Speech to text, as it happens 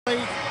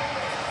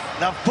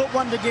They've put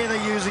one together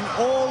using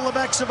all the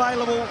backs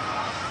available.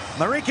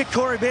 Marika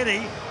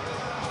Koribeti,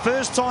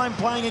 first time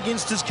playing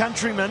against his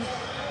countryman.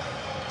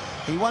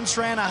 He once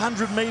ran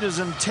 100 metres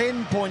in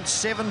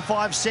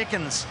 10.75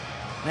 seconds.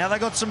 Now, they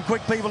got some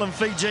quick people in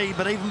Fiji,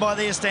 but even by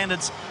their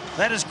standards,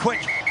 that is quick.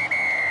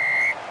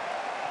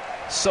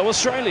 So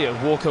Australia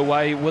walk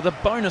away with a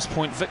bonus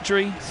point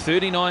victory,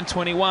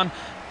 39-21,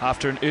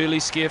 after an early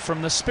scare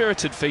from the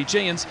spirited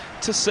Fijians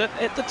to sit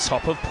at the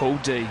top of Pool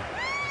D.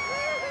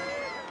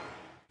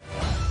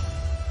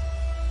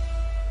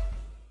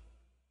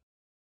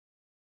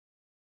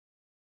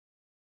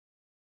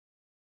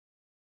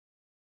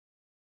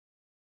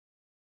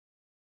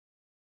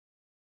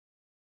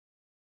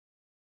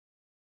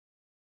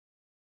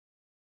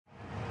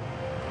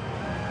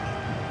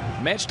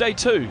 Match day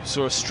 2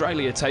 saw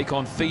Australia take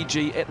on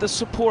Fiji at the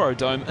Sapporo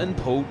Dome in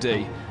Pool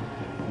D.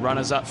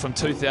 Runners-up from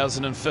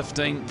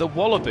 2015, the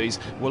Wallabies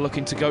were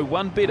looking to go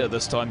one better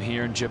this time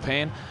here in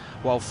Japan,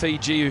 while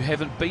Fiji, who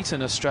haven't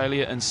beaten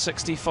Australia in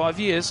 65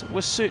 years,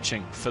 were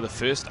searching for the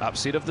first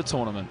upset of the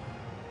tournament.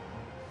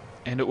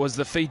 And it was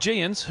the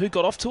Fijians who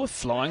got off to a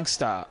flying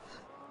start.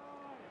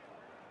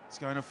 It's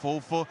going to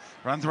fall for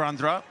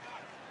Randra.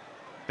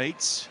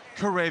 Beats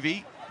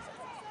Karevi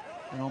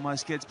and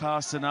almost gets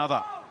past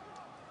another.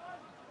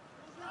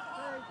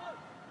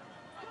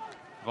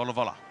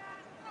 Vola.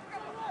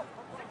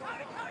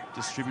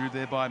 Distributed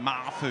there by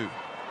Mafu.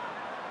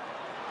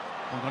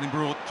 And got him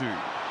brought to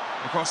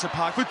across the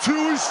park for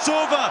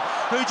Tuisova,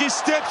 who just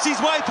steps his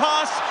way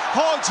past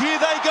Hodge. Here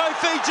they go,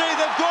 Fiji.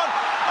 They've got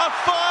a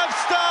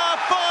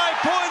 5-star,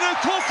 5-pointer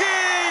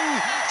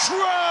cooking.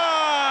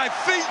 Try,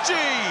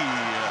 Fiji.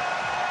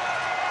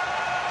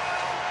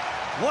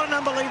 What an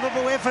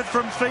unbelievable effort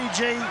from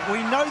Fiji.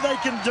 We know they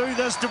can do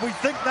this. Did we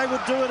think they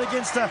would do it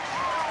against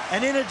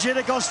an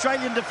energetic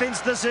Australian defence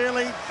this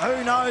early?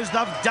 Who knows?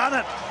 They've done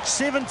it.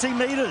 70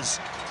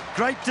 metres.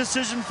 Great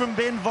decision from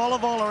Ben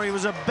Volavola. He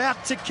was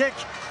about to kick.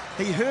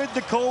 He heard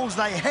the calls.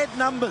 They had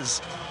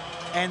numbers.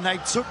 And they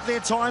took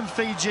their time,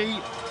 Fiji.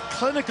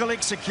 Clinical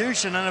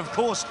execution and, of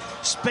course,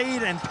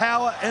 speed and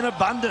power in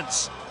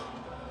abundance.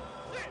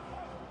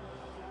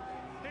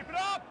 Keep it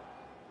up.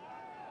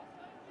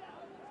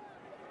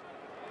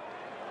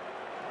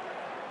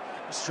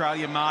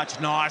 Australia march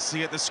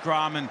nicely at the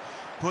scrum and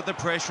put the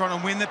pressure on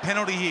and win the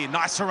penalty here.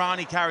 Nice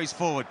Sarani carries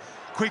forward.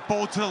 Quick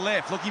ball to the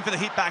left, looking for the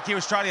hit back here,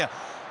 Australia.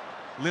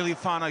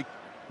 Liliafano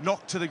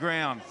knocked to the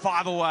ground,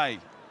 5 away.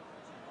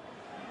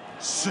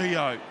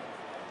 Sio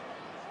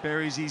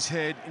buries his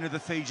head into the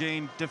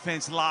Fijian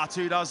defence.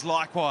 Latu does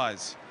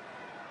likewise.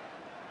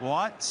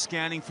 White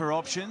scanning for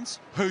options.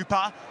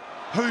 Hooper,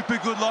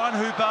 good line.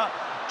 Hooper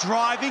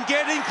driving,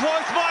 getting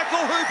close.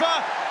 Michael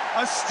Hooper.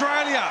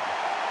 Australia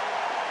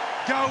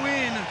go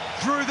in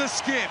through the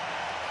skip.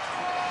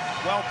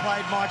 Well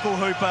played, Michael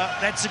Hooper.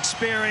 That's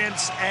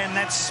experience and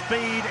that's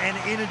speed and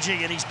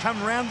energy. And he's come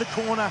round the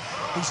corner.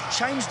 He's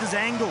changed his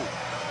angle.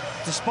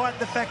 Despite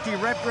the fact he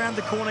wrapped around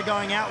the corner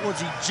going outwards,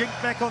 he jigged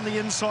back on the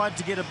inside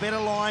to get a better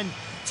line,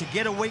 to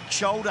get a weak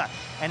shoulder.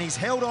 And he's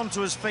held on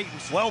to his feet.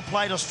 Well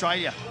played,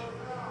 Australia.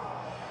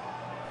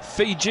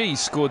 Fiji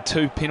scored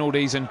 2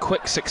 penalties in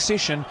quick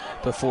succession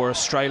before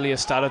Australia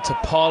started to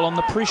pile on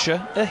the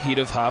pressure ahead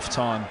of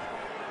half-time.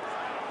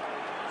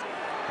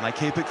 They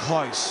keep it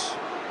close.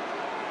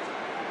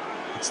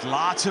 It's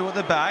Latu at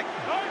the back.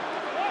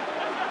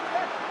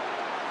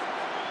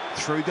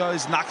 Through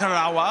goes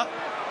Nakarawa.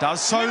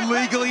 Does so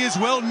legally as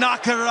well.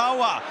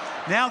 Nakarawa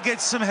now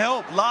gets some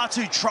help.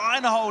 Latu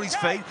trying to hold his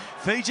feet.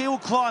 Fiji will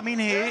climb in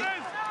here.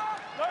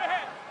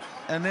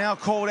 And now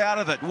called out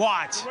of it.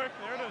 White.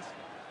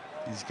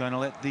 He's going to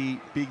let the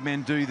big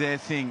men do their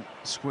thing.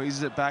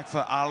 Squeezes it back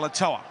for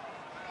Alatoa.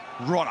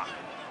 Rodder.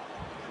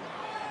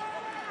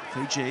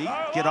 Fiji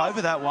get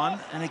over that one.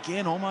 And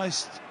again,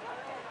 almost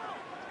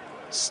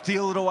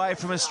steal it away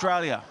from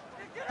Australia.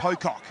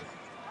 Pocock,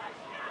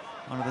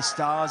 one of the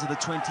stars of the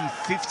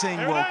 2015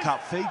 World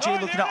Cup. Fiji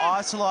looking to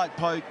isolate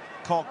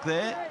Pocock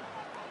there.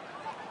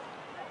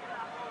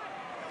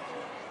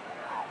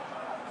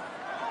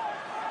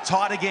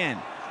 Tight again.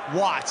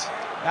 White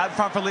out in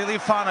front for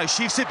Liliafano.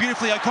 Shifts it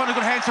beautifully. O'Connor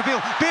got hands for Bill.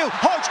 Bill,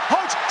 Hodge,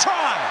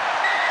 try!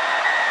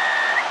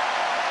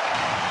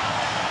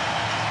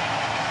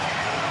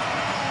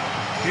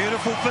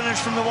 Beautiful finish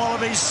from the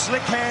Wallabies.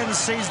 Slick hands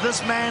sees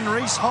this man,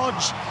 Reece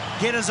Hodge,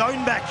 get his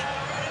own back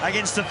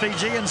against the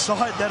Fijian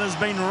side that has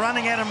been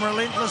running at him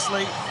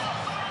relentlessly.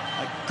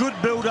 A good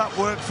build-up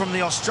work from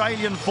the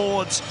Australian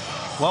forwards.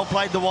 Well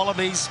played, the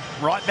Wallabies.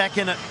 Right back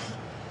in it.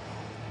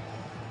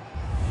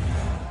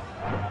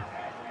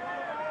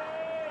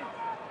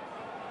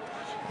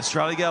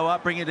 Australia go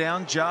up, bring it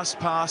down just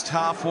past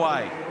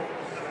halfway.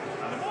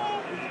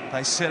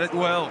 They set it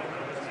well.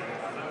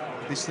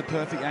 This is the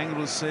perfect angle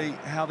to see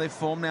how they're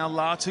formed now.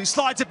 Latu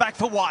slides it back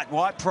for White.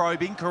 White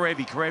probing.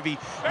 Karevi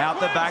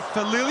out the back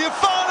for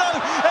Liliafano.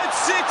 It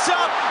sits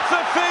up for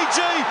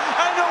Fiji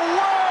and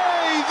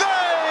away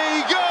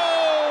they go.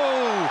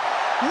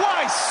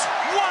 Weiss,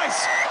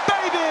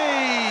 baby.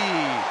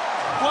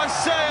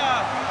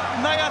 Waisea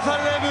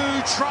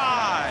Nayatharevu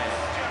try.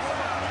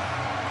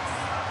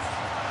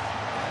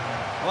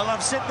 Well,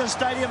 I've set the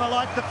stadium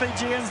alight, the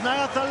Fijians.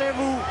 Naata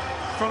level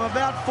from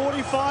about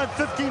 45,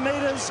 50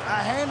 metres.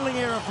 A handling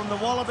error from the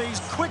Wallabies,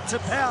 quick to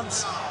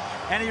pounce.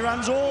 And he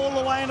runs all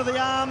the way into the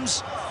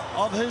arms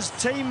of his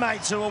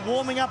teammates who are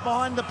warming up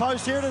behind the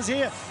post. Here it is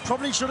here.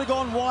 Probably should have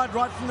gone wide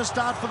right from the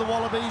start for the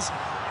Wallabies.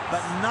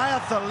 But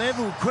Naata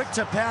level, quick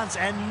to pounce,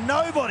 and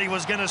nobody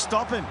was going to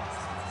stop him.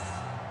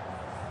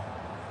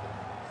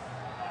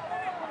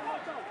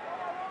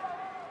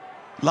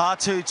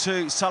 Latu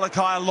to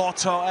Salakai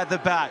Lotto at the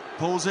back,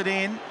 pulls it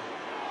in.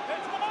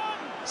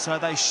 So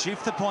they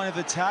shift the point of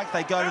attack.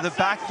 They go to the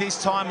back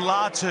this time.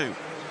 Latu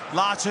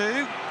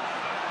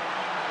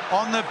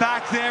on the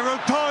back there.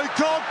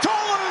 Latu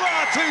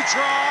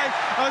try,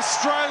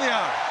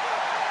 Australia.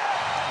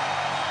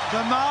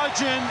 The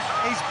margin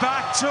is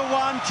back to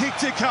 1, kick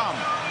to come.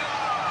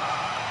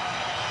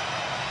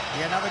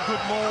 Yeah, another good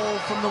maul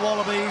from the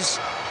Wallabies.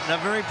 They're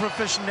very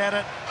proficient at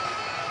it.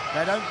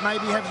 They don't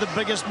maybe have the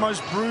biggest,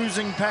 most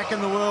bruising pack in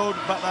the world,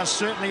 but they're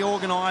certainly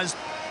organised.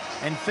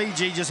 And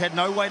Fiji just had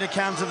no way to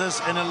counter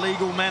this in a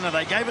legal manner.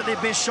 They gave it their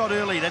best shot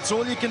early. That's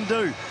all you can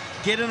do.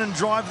 Get in and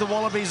drive the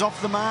Wallabies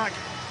off the mark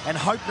and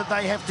hope that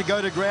they have to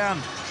go to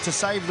ground to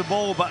save the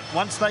ball. But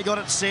once they got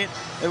it set,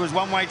 it was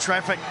one-way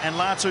traffic, and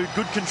Latu,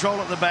 good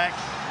control at the back.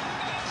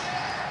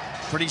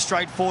 Pretty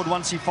straightforward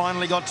once he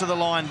finally got to the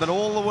line, but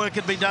all the work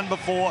had been done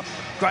before.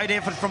 Great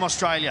effort from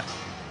Australia.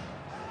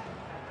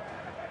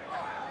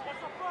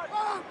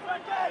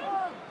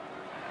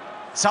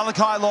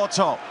 Salakai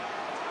Lotto.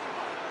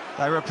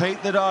 They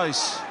repeat the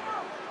dose.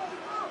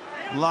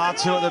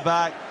 Latu at the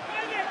back.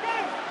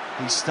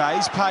 He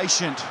stays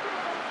patient.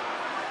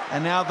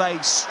 And now they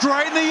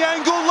straighten the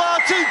angle.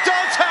 Latu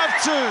does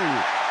have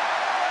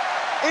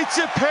to. It's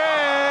a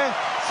pair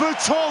for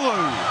Tolu.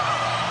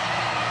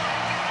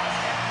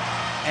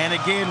 And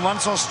again,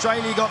 once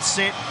Australia got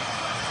set,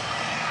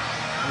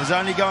 it was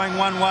only going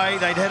one way.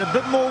 They'd had a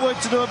bit more work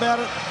to do about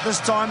it this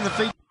time. The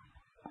Fiji.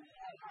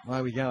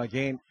 Away we go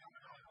again.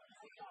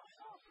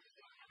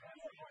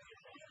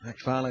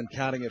 McFarlane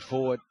carting it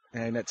forward,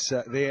 and it's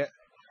there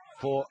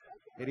for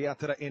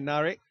Iriatara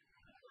Inari.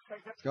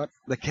 He's got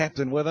the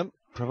captain with him,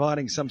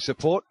 providing some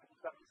support.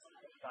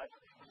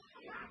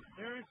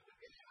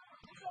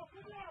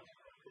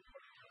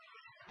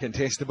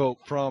 Contestable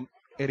from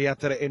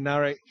Iriatara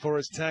Inari for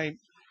his team.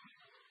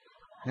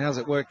 How's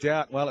it worked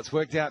out? Well, it's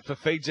worked out for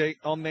Fiji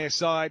on their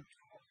side.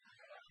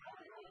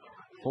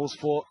 Falls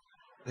for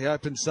the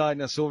open side,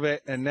 Nasove,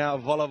 and now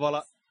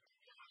Vola.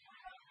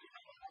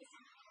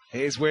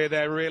 Here's where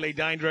they're really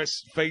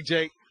dangerous.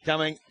 Fiji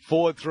coming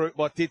forward through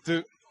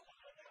Watitu.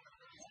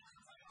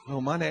 Oh,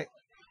 Mane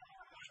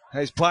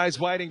has players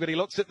waiting, but he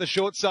looks at the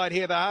short side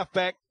here, the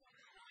halfback.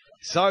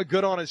 So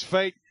good on his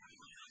feet.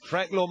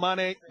 Frank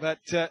Lomane, but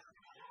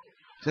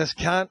just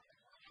can't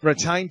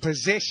retain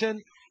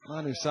possession.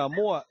 Manu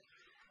Samoa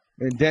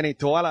and Danny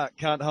Toala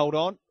can't hold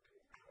on.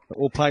 But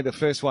we'll play the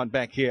first one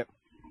back here.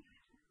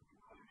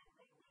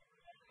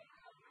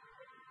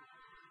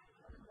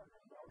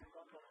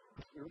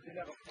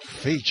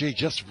 Fiji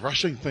just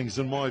rushing things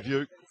in my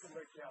view.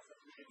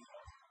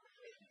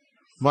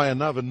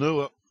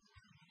 Mayanava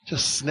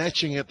just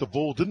snatching at the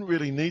ball, didn't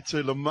really need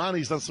to.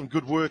 Lamani's done some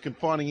good work in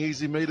finding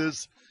easy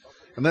meters,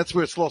 and that's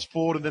where it's lost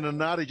forward, and then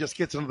Anadi just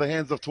gets into the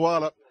hands of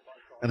Tuala,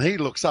 and he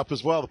looks up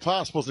as well. The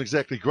pass wasn't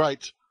exactly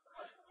great.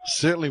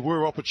 Certainly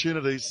were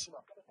opportunities.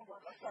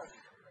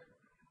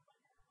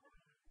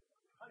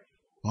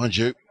 Mind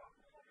you,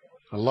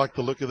 I like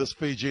the look of this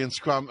Fijian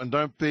scrum, and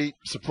don't be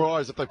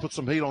surprised if they put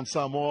some heat on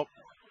Samoa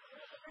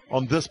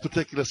on this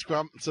particular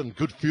scrum. It's in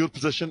good field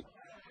position,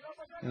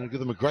 and it'll give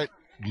them a great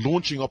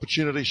launching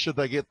opportunity should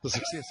they get the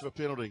success of a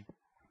penalty.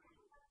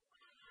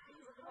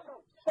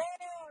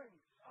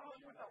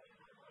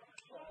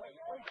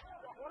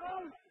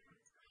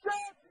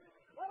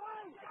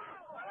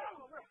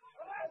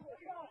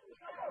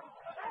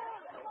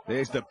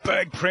 There's the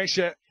big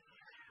pressure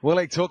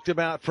Willie talked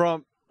about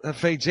from the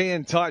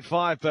Fijian tight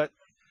five, but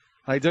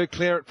they do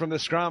clear it from the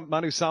scrum.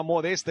 Manu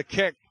Samoa, there's the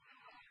kick.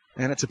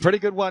 And it's a pretty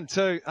good one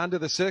too, under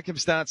the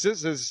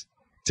circumstances, as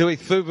Tui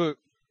Fuvu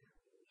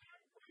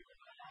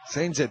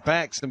sends it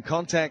back. Some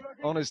contact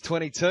on his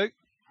 22,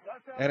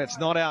 and it's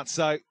not out.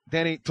 So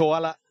Danny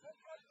Toala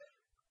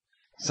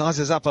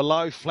sizes up a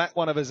low, flat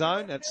one of his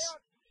own. It's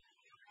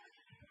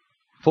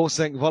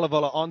forcing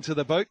Vola onto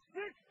the boot.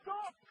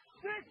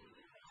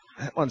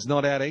 That one's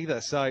not out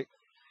either. So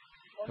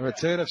the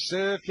return of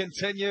serve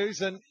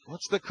continues, and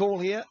what's the call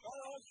here?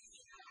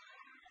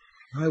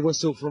 No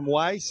whistle from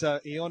Way,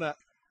 so Iona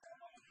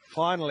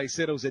finally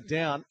settles it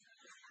down.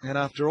 And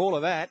after all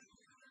of that,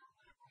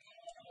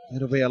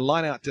 it'll be a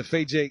line out to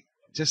Fiji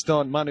just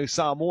on Manu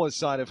Samoa's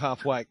side of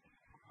halfway.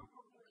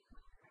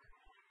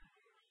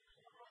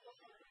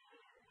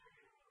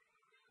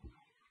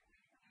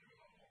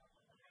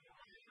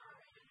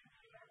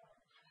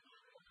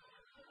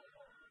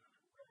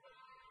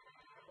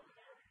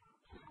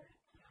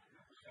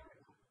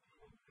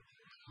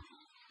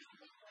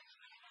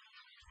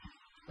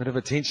 Bit of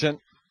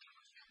attention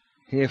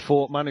here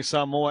for Manu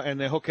Samoa and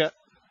their hooker,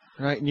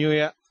 right,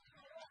 Nuia.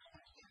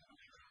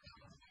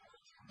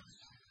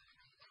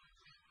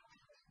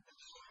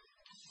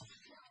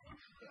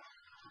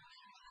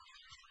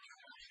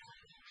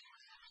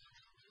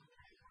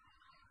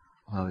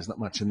 Well, there's not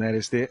much in that,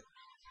 is there,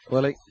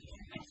 Willie?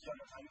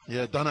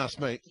 Yeah, don't ask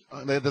me.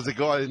 There's a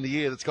guy in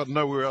the air that's got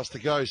nowhere else to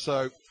go.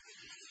 So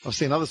I've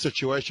seen other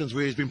situations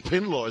where he's been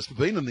penalised for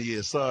being in the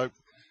air. So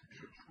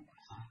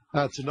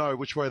hard to know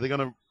which way they're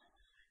going to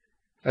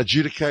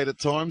adjudicate at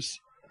times.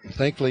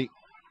 Thankfully,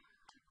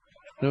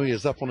 Nui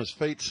is up on his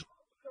feet.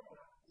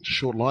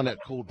 Short line out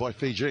called by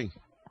Fiji.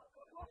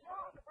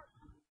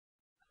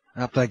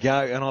 Up they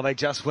go, and they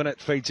just win it,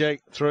 Fiji,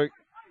 through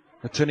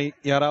Matuni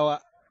Yaroa.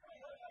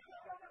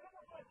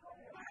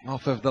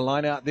 Off of the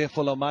line out there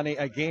for Lomani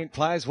again.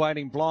 Players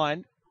waiting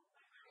blind.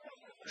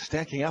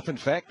 Stacking up, in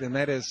fact, and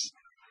that is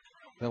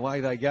the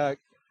way they go.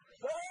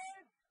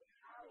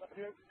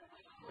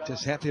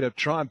 Just happy to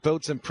try and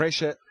build some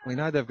pressure. We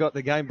know they've got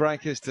the game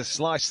breakers to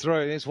slice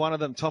through. There's one of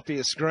them, top of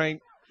your screen.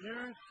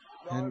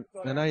 And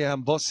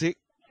Nanaya Mbosi,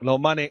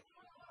 Lomani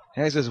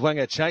has his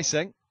winger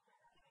chasing.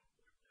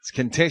 It's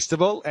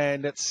contestable,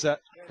 and it's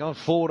gone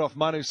forward off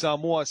Manu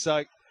Samoa.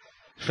 So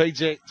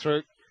Fiji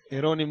through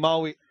Ironi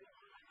Maui.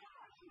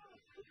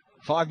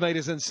 5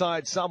 metres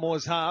inside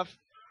Samoa's half.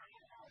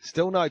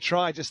 Still no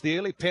try, just the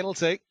early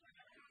penalty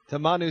to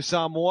Manu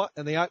Samoa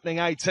in the opening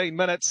 18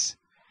 minutes.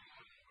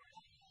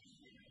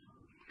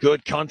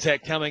 Good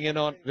contact coming in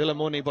on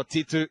Vilamoni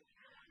Botitu.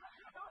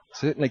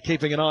 Certainly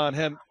keeping an eye on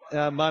him,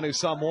 Manu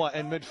Samoa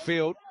in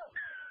midfield.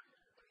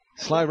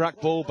 Slow ruck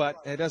ball, but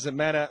it doesn't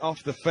matter.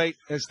 Off the feet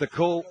is the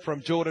call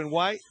from Jordan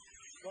Way.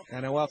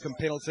 And a welcome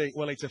penalty,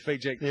 Willie, to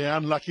Fiji. Yeah,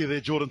 unlucky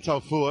there, Jordan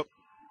Taufua.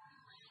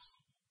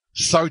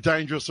 So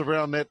dangerous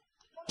around that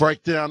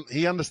breakdown.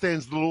 He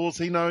understands the laws,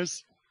 he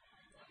knows.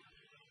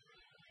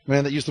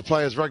 Man that used to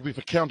play as rugby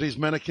for counties,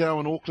 Manukau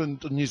and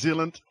Auckland and New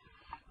Zealand.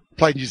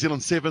 Played New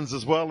Zealand Sevens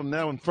as well, and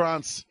now in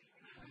France.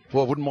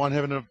 Well, I wouldn't mind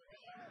having a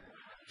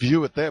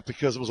view at that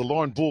because it was a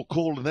line ball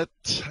call, and that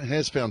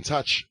has found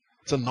touch.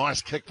 It's a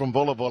nice kick from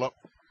Vola. Well,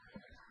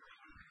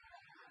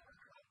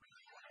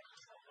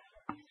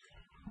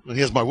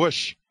 here's my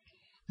wish.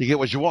 You get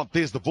what you want.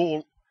 There's the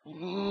ball.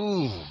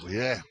 Ooh,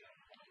 yeah.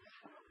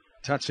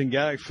 Touch and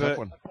go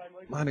for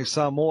Manu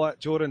Samoa,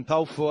 Jordan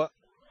Taufua.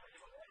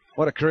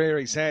 What a career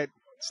he's had.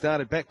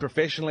 Started back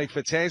professionally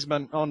for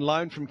Tasman on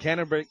loan from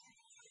Canterbury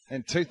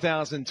in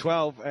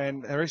 2012,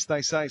 and the rest,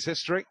 they say, is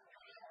history.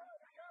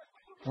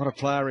 What a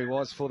player he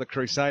was for the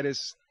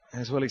Crusaders.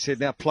 As Willie said,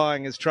 now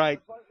plying his trade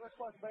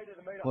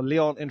for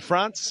Lyon in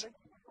France.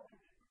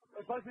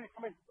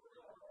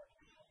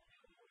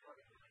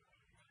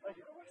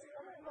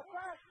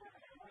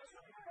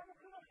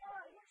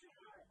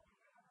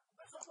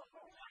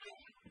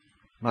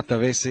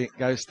 Matavesi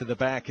goes to the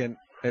back, and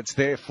it's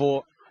there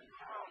for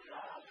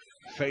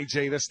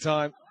Fiji this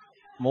time.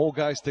 Moore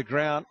goes to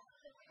ground.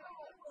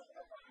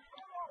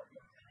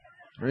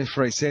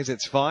 Referee says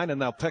it's fine,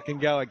 and they'll pick and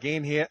go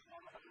again here.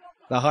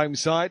 The home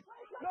side.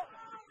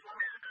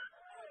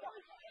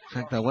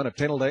 In fact, they'll win a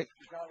penalty.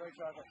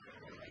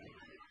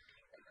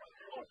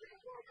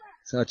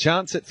 So a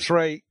chance at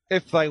 3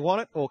 if they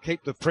want it, or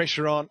keep the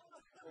pressure on.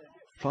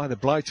 Fire the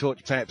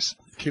blowtorch, perhaps.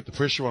 Keep the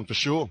pressure on for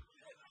sure.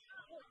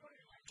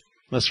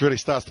 This really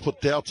starts to put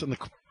doubts in the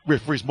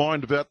referee's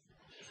mind about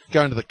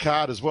going to the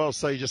card as well.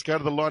 So you just go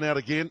to the line out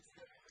again.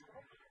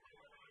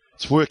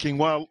 It's working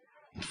well.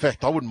 In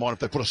fact, I wouldn't mind if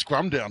they put a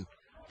scrum down.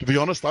 To be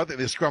honest, I think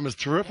their scrum is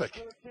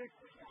terrific.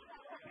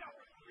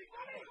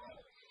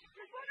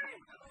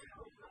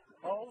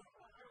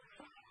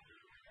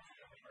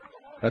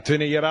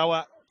 Atuni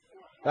Yarawa.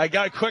 They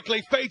go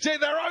quickly. Fiji,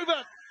 they're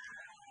over.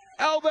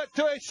 Albert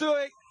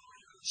Tuisui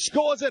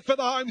scores it for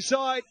the home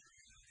side.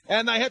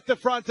 And they hit the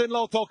front in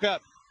Lautoka.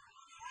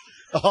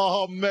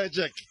 Oh,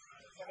 magic.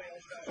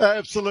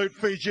 Absolute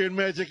Fijian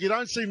magic. You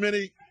don't see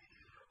many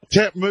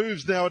tap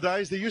moves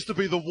nowadays. There used to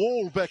be the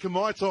wall back in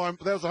my time.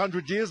 That was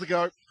 100 years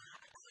ago.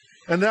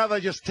 And now they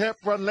just tap,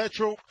 run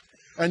lateral,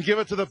 and give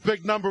it to the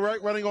big number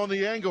 8 running on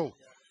the angle.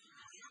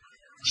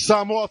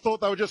 Samoa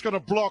thought they were just going to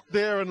block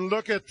there, and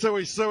look at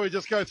Tuisui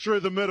just go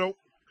through the middle.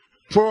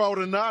 Poor old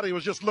Inati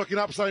was just looking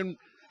up saying,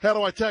 how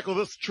do I tackle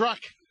this truck?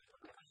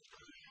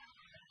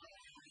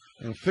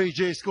 And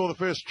Fiji score the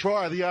first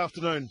try of the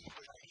afternoon.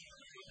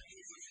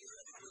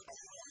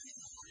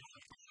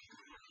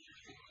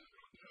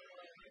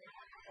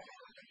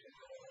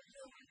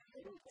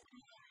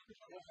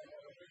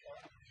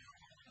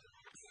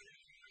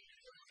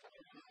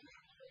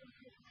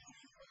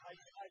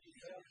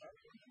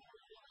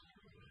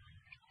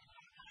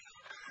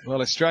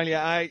 Well,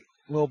 Australia A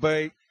will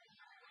be,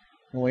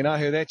 well, we know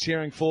who they're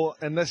cheering for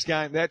in this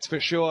game, that's for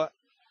sure.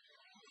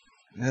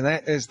 And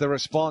that is the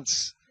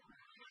response.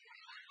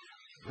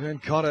 Vern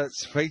Cotter,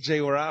 it's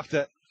Fiji were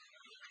after.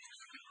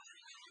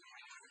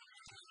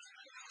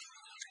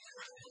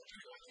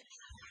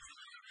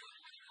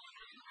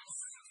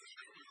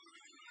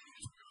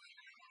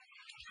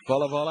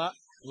 Vola,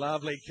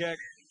 lovely kick,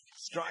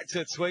 strikes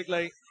it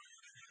sweetly.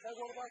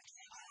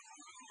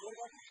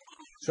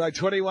 So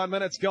 21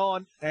 minutes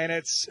gone, and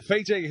it's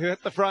Fiji who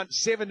hit the front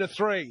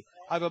 7-3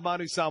 over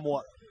Manu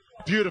Samoa.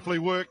 Beautifully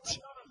worked.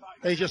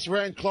 He just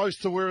ran close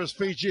to where his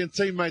Fijian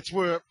teammates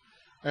were.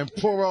 And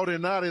poor old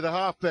Inati, the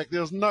halfback,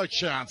 there was no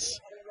chance.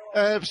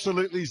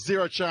 Absolutely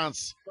zero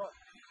chance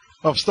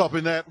of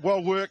stopping that.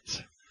 Well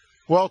worked,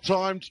 well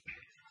timed.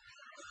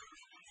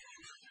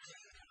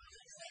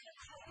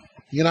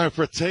 You know,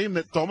 for a team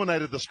that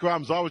dominated the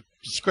scrums, I was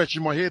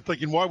scratching my head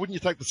thinking, why wouldn't you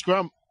take the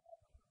scrum?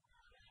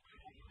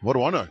 What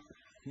do I know?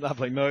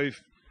 Lovely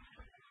move.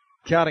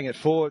 Carting it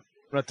forward,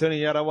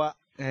 Ratuni Yarawa,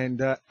 and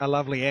a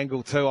lovely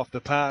angle too off the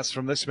pass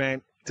from this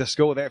man to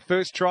score that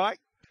first try.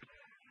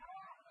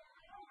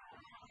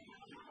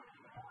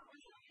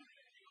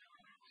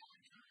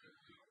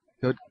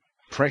 Good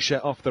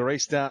pressure off the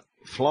restart,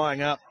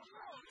 flying up.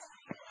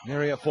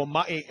 Area for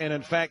Ma'i, and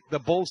in fact, the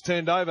ball's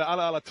turned over.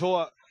 Ala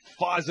Alatoa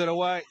fires it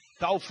away.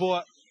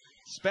 Dalfor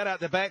spat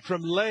out the back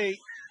from Lee,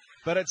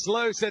 but it's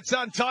loose, it's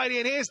untidy,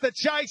 and here's the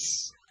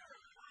chase.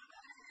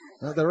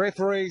 The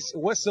referee's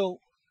whistle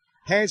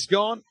has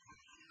gone,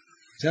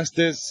 just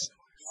as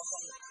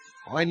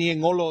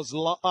Ainiengolo's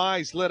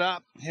eyes lit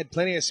up, had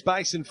plenty of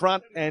space in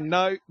front, and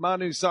no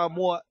Manu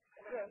Samoa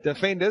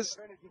defenders.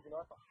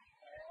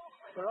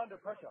 They're under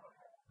pressure.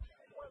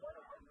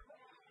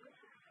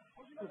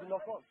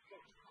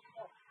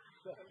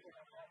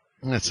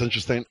 That's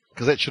interesting,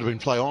 because that should have been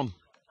play on.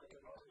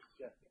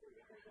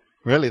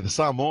 Really, the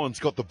Samoans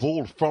got the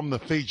ball from the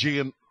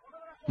Fijian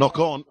knock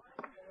on,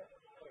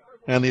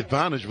 and the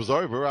advantage was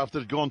over after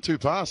it had gone 2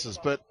 passes,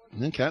 but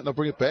okay, they'll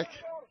bring it back.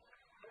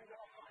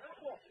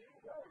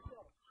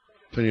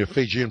 Plenty of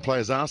Fijian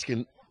players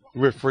asking the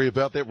referee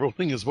about that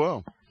ruling as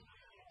well.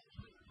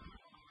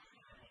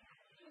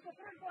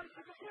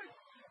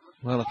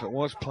 Well, if it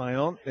was play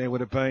on, there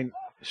would have been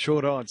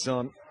short odds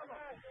on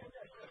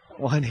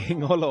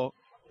Wainiingolo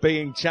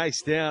being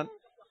chased down.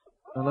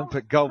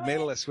 Olympic gold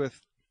medalist with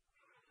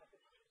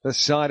this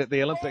side at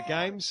the Olympic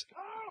Games.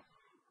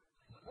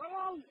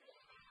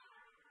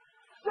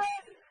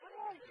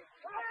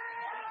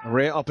 A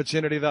rare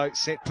opportunity though,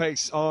 set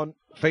piece on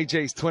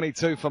Fiji's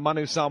 22 for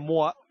Manu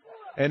Samoa.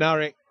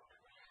 Enari,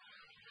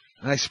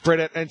 they spread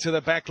it into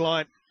the back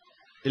line.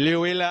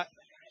 Iluila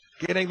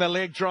getting the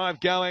leg drive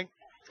going.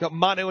 He's got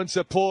Manu in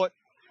support.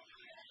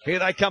 Here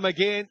they come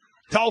again.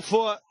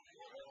 Taufua,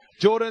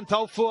 Jordan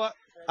Taufua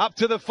up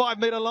to the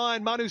 5-metre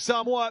line. Manu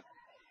Samoa,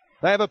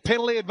 they have a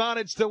penalty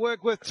advantage to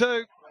work with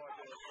too.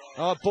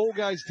 Oh, ball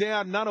goes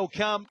down, none will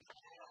come.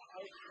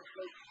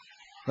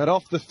 But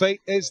off the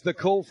feet is the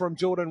call from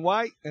Jordan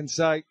Way, and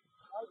so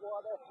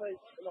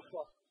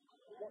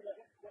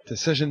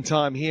decision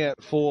time here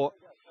for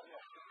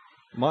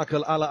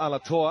Michael Ala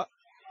Alatoa.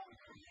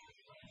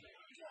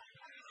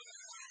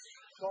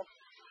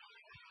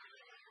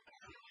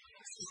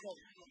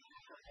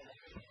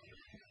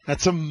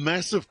 That's a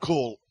massive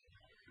call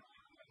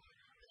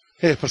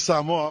here for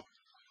Samoa.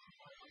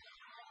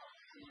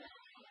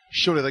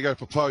 Surely they go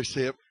for post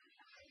here.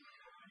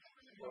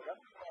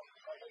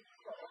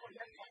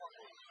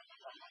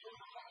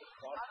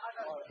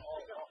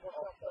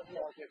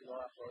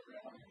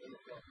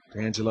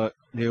 Angelo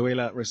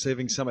Niuela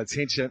receiving some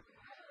attention.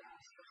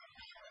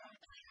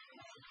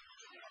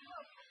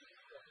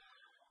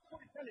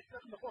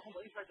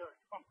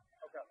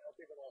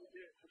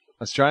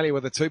 Australia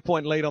with a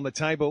 2-point lead on the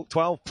table.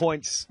 12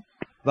 points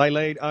they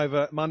lead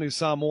over Manu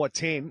Samoa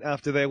 10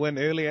 after their win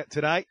earlier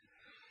today.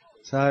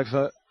 So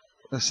for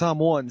the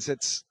Samoans,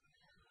 it's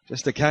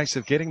just a case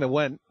of getting the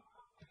win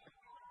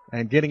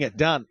and getting it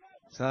done.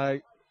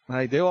 So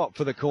they do opt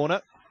for the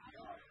corner.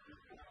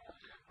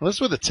 Well, that's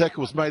where the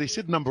tackle was made. He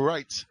said number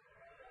 8.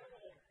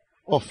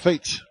 Off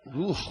feet.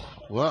 Ooh,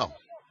 wow.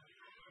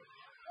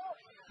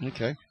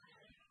 Okay.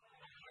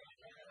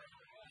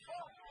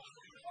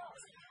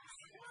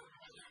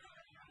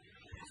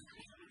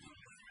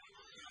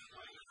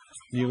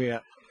 Niuela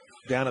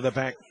down at the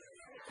back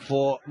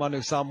for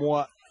Manu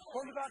Samoa.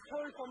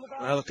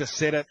 They look to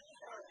set it.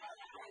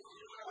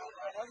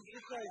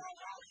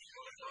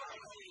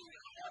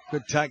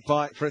 Good take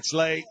by Fritz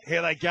Lee.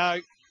 Here they go.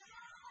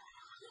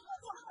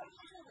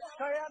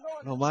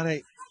 No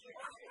money.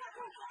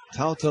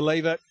 Told to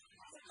leave it.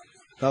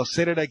 They'll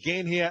set it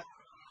again here.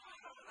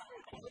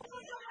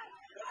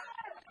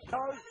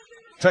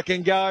 Pick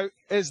and go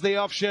is the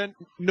option.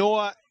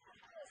 Noah,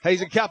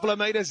 he's a couple of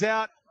metres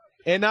out.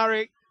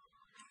 Enari,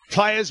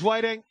 players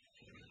waiting.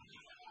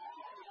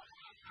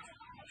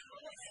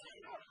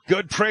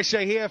 Good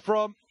pressure here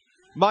from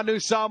Manu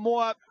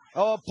Samoa.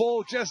 Oh,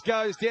 ball just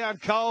goes down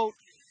cold.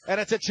 And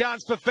it's a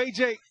chance for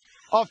Fiji.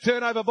 Off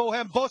turnover ball,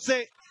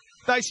 Hambosi.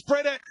 They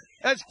spread it.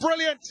 It's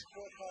brilliant.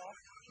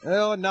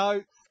 Oh,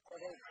 no.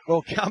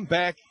 We'll come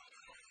back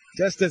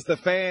just as the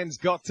fans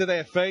got to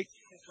their feet.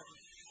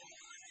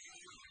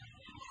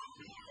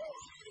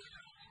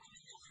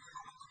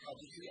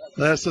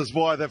 This is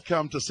why they've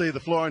come to see the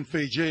flying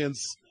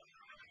Fijians.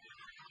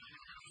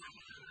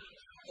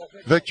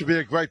 Victory will be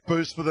a great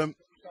boost for them,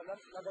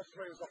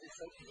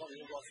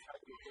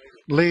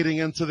 leading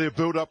into their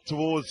build-up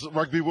towards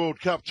Rugby World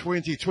Cup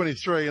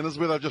 2023. And this is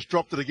where they've just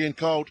dropped it again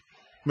cold.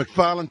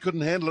 McFarlane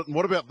couldn't handle it. And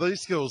what about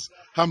these skills?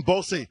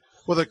 Hambosi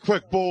with a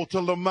quick ball to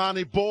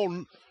Lamani.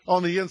 Ball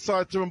on the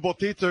inside to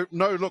Mbotitu.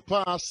 No look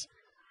pass.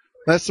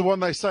 That's the one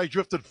they say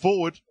drifted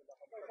forward.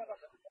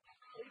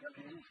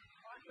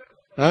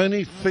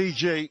 Only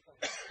Fiji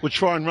would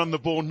try and run the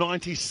ball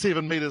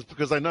 97 metres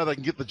because they know they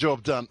can get the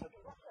job done.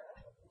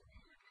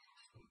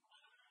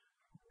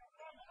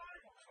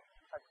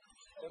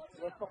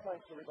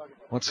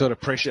 What sort of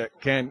pressure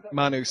can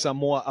Manu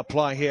Samoa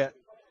apply here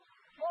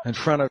in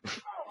front of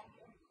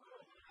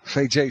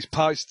Fiji's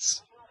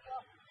posts?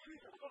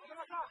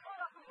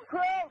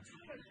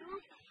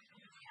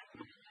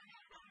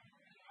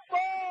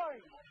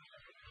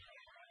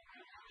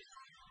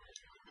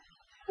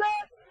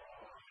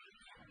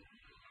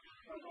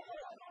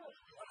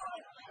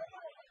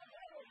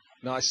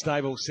 Nice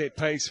stable set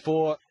piece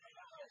for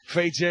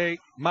Fiji,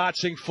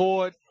 marching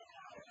forward.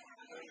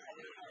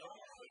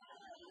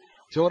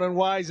 Jordan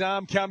Way's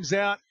arm comes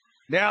out.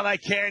 Now they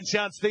can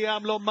chance the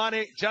arm.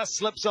 Lomani just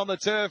slips on the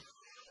turf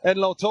in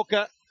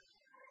Lautoka.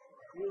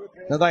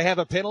 Now they have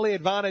a penalty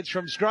advantage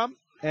from scrum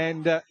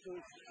and a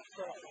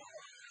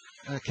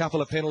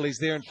couple of penalties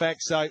there, in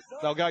fact, so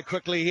they'll go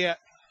quickly here.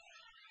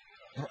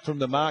 Not from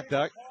the mark,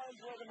 though.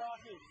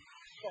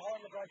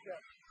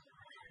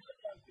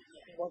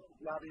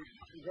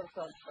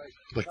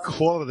 The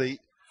quality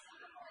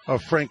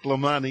of Frank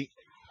Lomani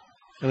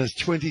in his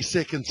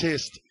 22nd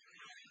test,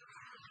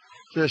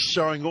 just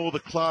showing all the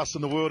class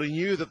in the world. He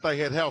knew that they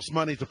had house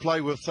money to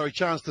play with, so he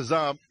chanced his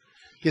arm,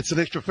 gets an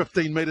extra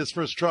 15 metres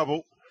for his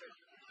trouble,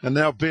 and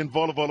now Ben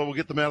Volavola will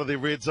get them out of their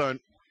red zone.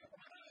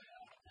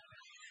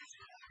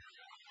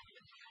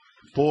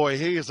 Boy,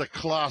 he is a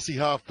classy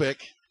halfback.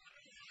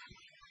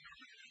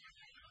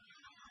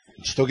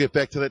 Still get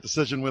back to that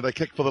decision where they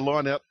kicked for the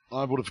line out.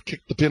 I would have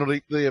kicked the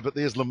penalty there, but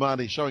there's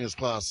Lomani showing his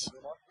class.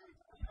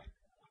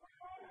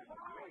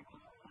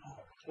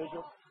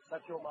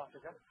 That's your mark,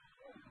 okay?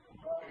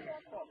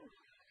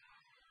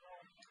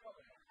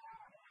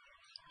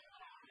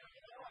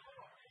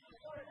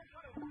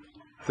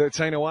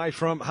 13 away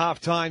from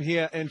half-time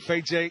here in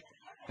Fiji.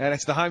 And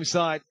it's the home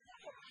side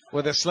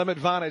with a slim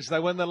advantage.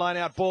 They win the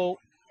line-out ball.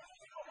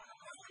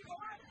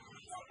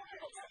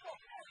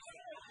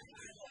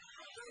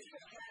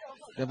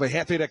 They'll be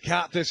happy to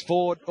cart this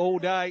forward all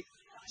day.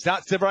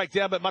 Starts to break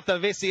down, but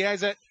Matavesi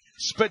has it.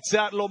 Spits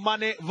out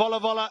Lomani.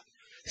 Volavola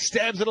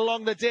stabs it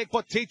along the deck.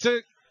 Botitu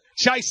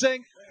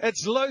chasing.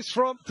 It's loose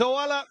from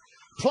Toala.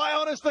 Play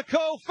on is the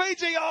call.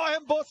 Fiji, oh,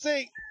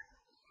 Mbosi.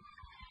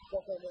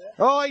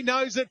 Oh, he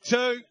knows it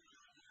too.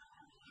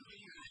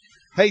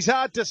 He's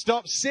hard to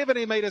stop.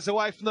 70 metres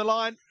away from the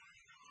line.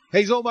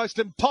 He's almost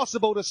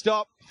impossible to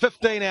stop.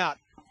 15 out.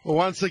 Well,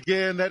 once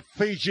again, that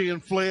Fijian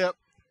flair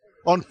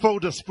on full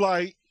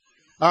display.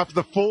 After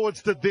the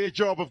forwards did their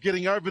job of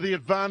getting over the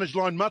advantage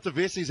line,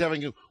 Matavesi's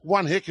having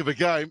one heck of a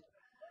game.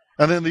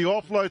 And then the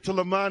offload to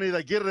Lomani,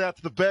 they get it out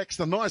to the backs,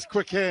 the nice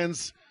quick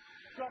hands.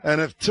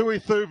 And if Tui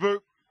Thuvu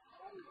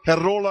had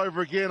it all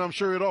over again, I'm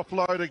sure he'd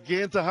offload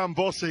again to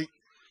Mbosi.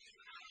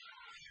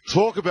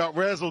 Talk about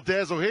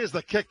razzle-dazzle. Here's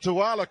the kick.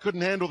 Tuala couldn't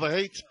handle the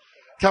heat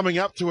coming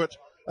up to it.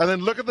 And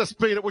then look at the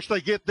speed at which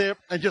they get there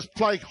and just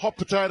play hot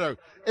potato.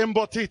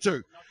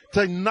 Mbotitu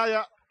to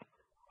Naya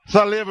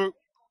Thalevu.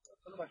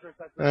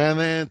 And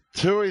then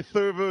Tui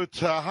Thuvu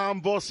to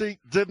Mbosi.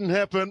 Didn't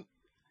happen.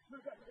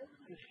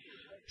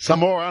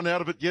 Samoa aren't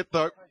out of it yet,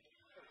 though.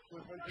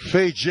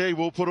 Fiji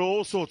will put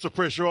all sorts of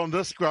pressure on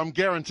this scrum,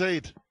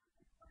 guaranteed.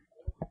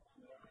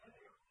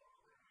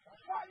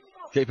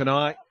 Keep an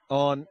eye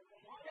on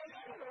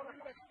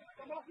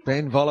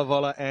Ben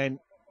Volavola and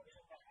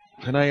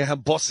Panaya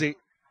Mbosi.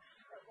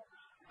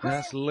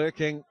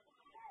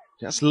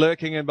 Just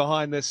lurking in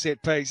behind this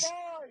set piece.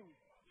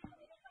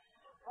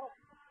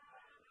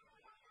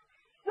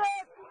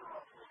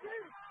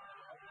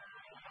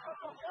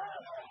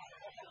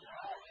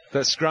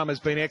 The scrum has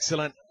been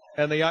excellent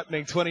in the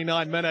opening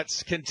 29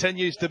 minutes.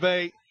 Continues to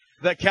be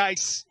the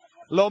case.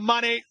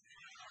 Lomani.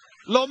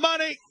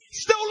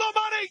 Still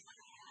Lomani.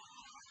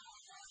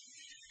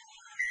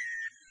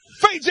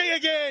 Fiji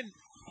again.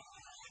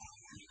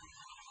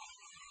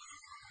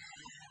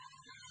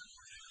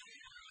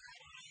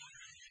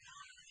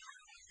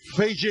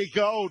 Fiji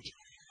gold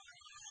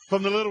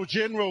from the little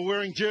general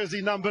wearing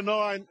jersey number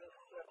 9.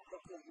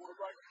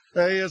 He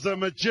is a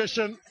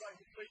magician.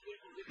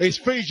 He's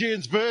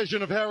Fijian's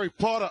version of Harry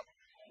Potter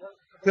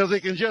because he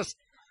can just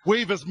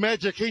weave his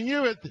magic. He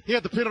knew it. He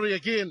had the penalty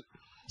again.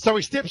 So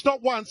he steps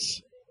not once,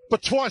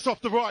 but twice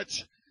off the right.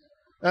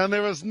 And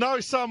there is no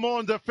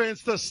Samoan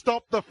defence to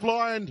stop the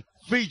flying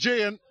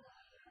Fijian.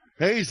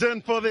 He's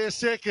in for their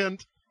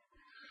second.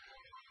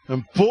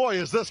 And boy,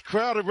 is this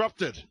crowd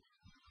erupted.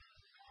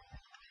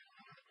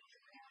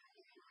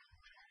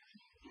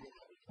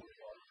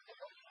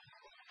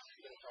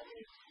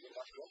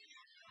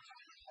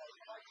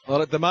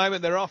 Well, at the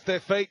moment, they're off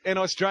their feet in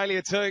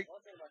Australia too.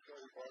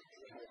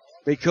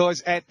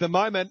 Because at the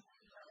moment,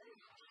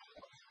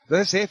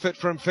 this effort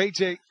from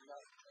Fiji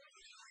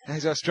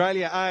has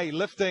Australia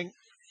lifting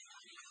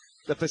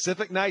the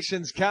Pacific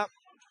Nations Cup.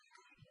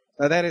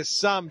 Now, that is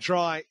some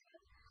try,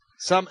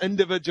 some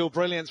individual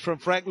brilliance from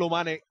Frank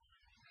Lomani.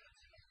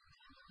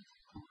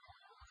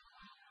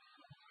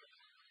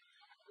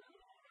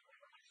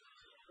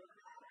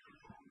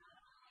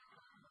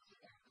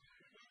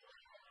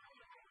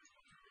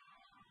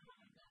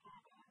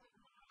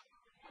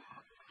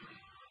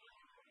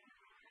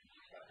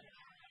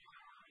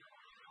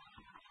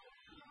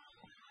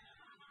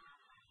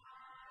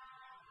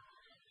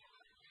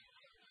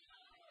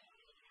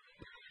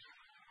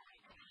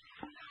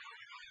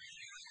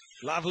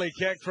 Lovely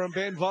kick from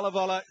Ben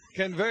Volavola.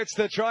 Converts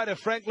the try to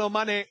Frank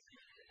Lomane.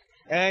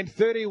 And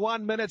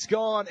 31 minutes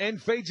gone in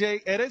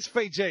Fiji. It is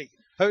Fiji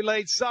who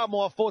leads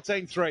Samoa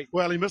 14-3.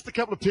 Well, he missed a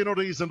couple of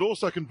penalties and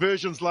also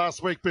conversions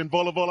last week, Ben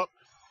Volavola.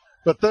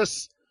 But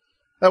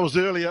that was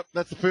earlier.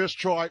 That's the first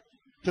try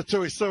to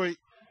Tuisui.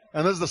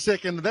 And this is the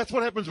second. And that's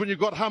what happens when you've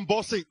got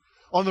Hambossi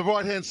on the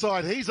right-hand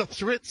side. He's a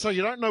threat, so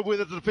you don't know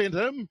whether to defend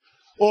him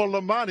or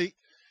Lamani.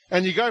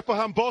 And you go for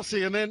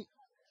Hambossi, and then,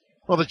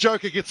 well, the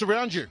Joker gets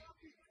around you.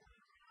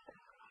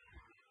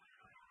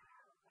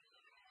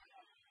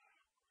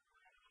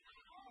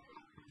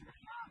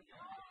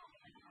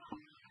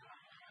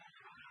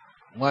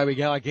 Away we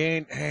go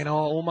again, and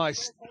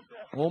almost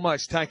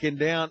taken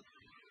down.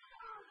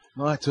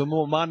 To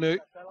more Manu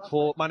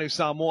for Manu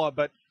Samoa,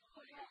 but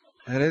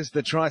it is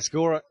the try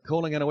scorer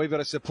calling in a wee bit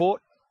of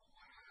support.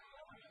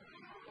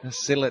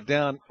 Just settle it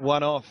down,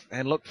 one off,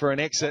 and look for an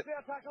exit.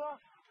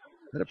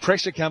 Bit of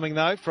pressure coming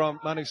though from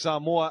Manu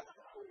Samoa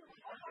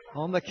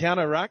on the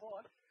counter ruck.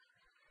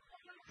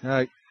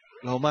 No,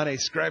 Lomane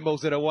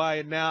scrambles it away,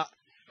 and now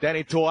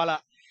Danny Toala.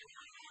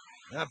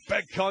 A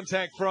big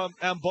contact from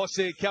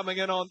Mbossi coming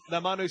in on the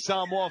Manu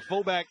Samoa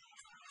fullback.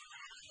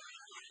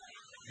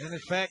 And in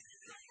fact,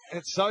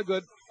 it's so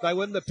good, they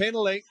win the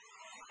penalty.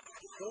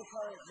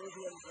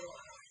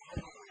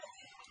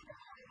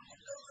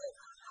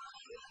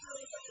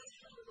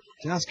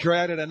 Just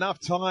created enough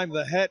time,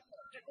 the hit.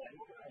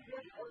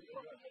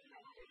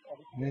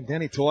 And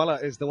Danny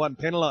Toala is the one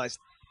penalised.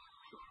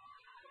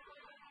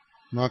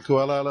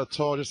 Marco Alala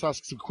just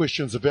asked some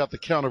questions about the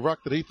counter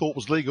ruck that he thought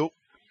was legal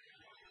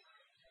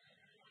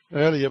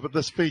earlier, but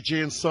this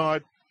Fijian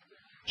side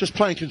just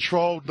playing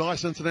controlled,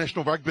 nice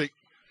international rugby.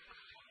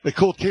 They're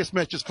called test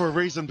matches for a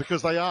reason,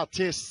 because they are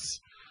tests,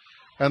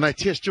 and they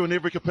test you in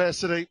every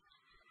capacity.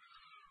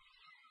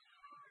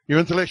 Your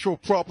intellectual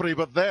property,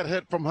 but that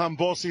hit from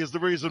Hambossi is the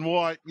reason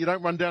why you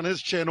don't run down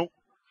his channel.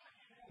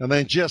 And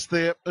then just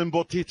there,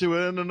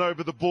 Mbotitu in and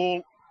over the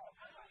ball.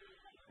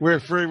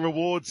 Referee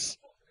rewards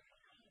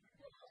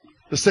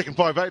the second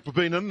 5'8" for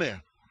being in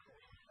there.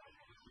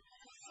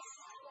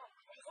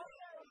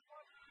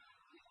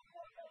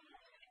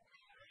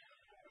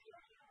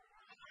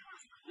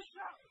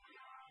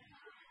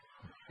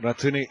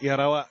 Ratuni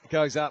Yarawa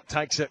goes up,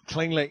 takes it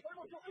cleanly.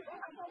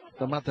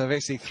 The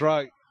Matavesi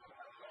throw.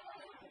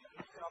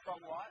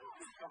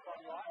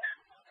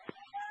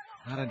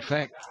 But in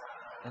fact,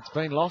 it's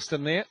been lost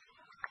in there.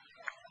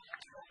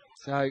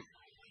 So,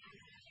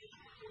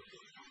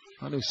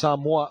 Manu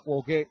Samoa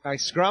will get a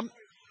scrum.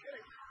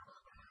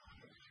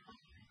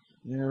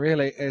 It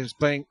really has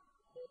been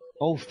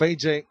all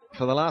Fiji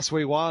for the last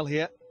wee while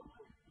here.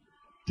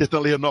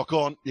 Definitely a knock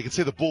on. You can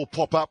see the ball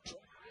pop up.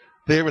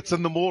 There, it's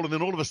in the maul, and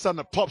then all of a sudden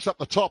it pops up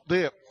the top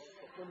there.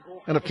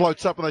 And it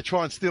floats up, and they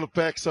try and steal it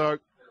back. So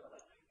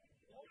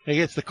he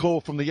gets the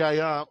call from the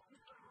AR.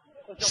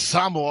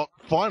 Samoa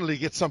finally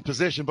gets some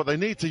possession, but they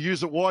need to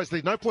use it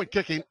wisely. No point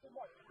kicking.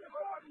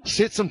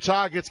 Set some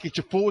targets, get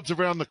your forwards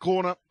around the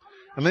corner,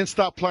 and then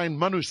start playing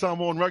Manu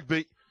Samoan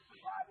rugby,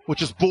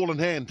 which is ball in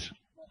hand.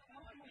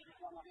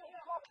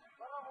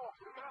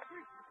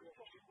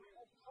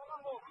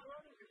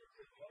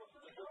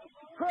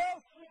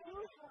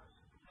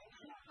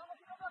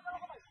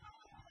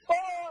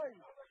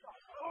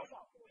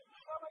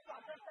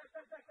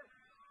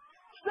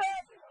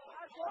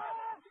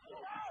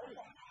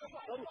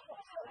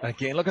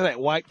 Again, look at that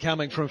weight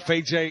coming from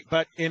Fiji,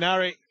 but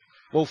Inari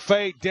will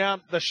feed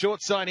down the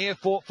short side here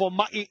for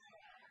Ma'i,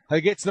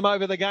 who gets them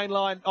over the gain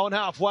line on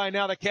halfway.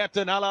 Now the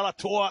captain, Alala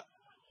Toa,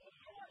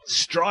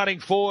 striding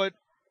forward.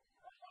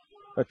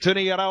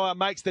 Tuni Yarawa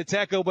makes the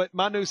tackle, but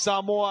Manu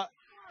Samoa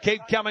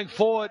keep coming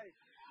forward.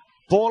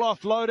 Ball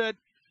offloaded.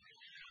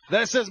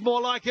 This is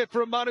more like it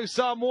from Manu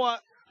Samoa.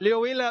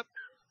 Leoila.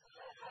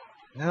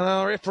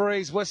 Now the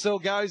referee's whistle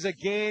goes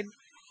again.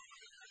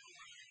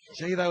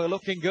 Gee, they were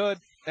looking good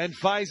and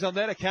phase on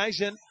that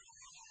occasion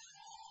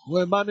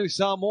were Manu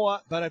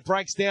Samoa, but it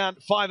breaks down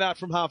 5 out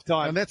from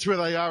half-time. And that's where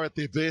they are at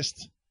their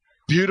best.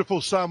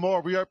 Beautiful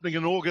Samoa reopening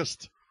in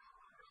August.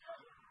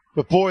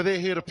 But boy, they're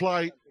here to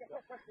play,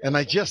 and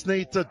they just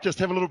need to just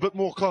have a little bit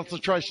more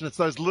concentration. It's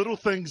those little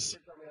things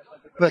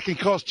that can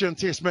cost you in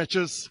test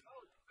matches.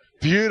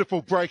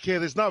 Beautiful break here.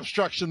 There's no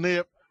obstruction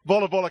there.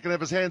 Volavola can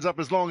have his hands up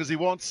as long as he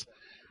wants.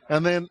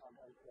 And then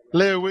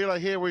Leo Wheeler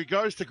here where he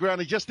goes to ground.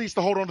 He just needs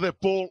to hold on to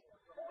that ball.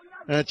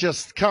 And it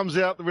just comes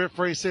out. The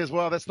referee says,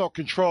 well, that's not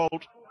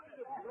controlled.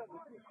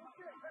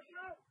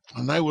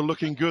 And they were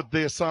looking good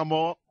there,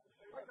 Samoa.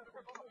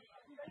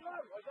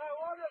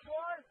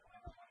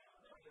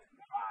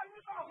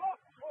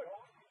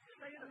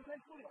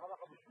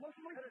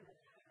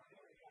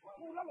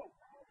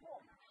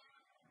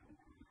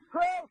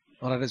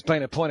 Well, it has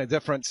been a point of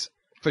difference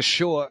for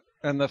sure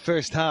in the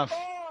first half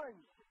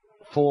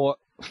for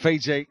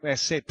Fiji. Their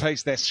set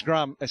piece, their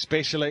scrum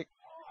especially.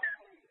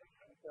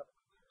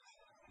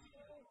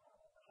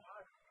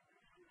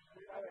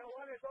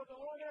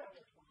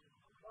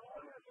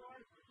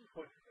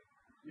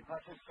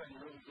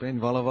 Ben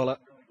Volavola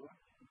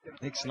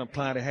Excellent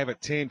player to have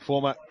at 10.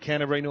 Former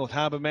Canterbury North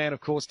Harbour man,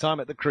 of course, time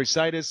at the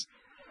Crusaders.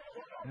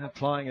 Now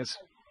playing his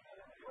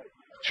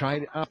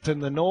trade up in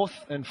the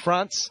north in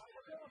France.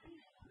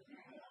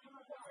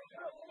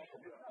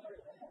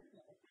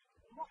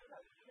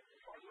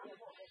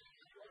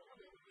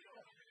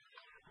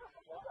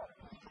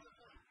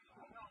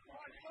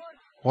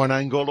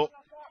 Wainangolo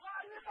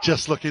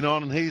just looking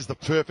on, and he's the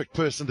perfect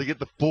person to get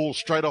the ball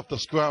straight off the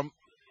scrum.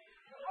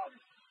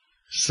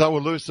 So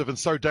elusive and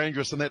so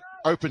dangerous in that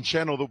open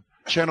channel, the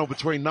channel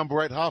between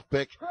number 8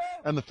 halfback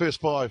and the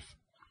first 5.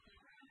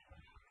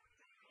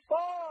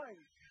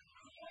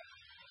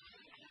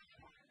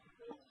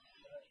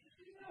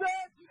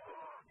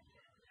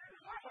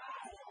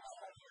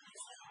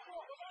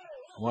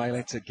 Way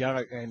lets it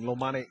go, and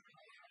Lomani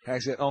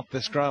has it off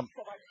the scrum.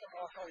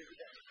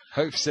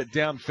 Hoofs it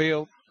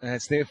downfield, and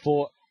it's there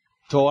for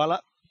Toala.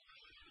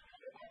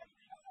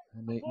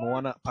 And the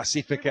Moana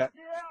Pacifica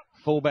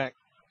fullback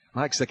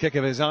makes the kick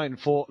of his own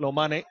for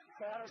Lomani.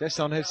 Just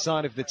on his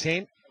side of the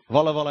 10.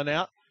 Volavola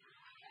now.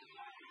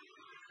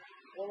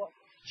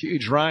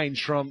 Huge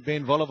range from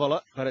Ben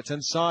Volavola, but it's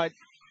inside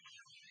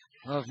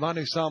of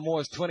Manu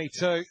Samoa's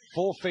 22.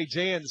 4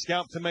 Fijians go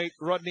up to meet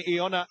Rodney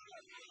Iona.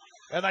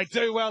 And they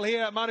do well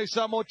here. Manu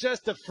Samoa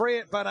just to free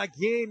it, but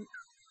again,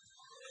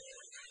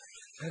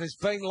 it has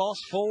been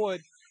lost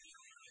forward.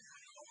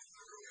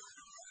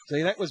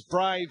 See, that was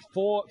brave.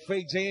 4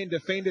 Fijian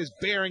defenders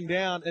bearing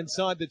down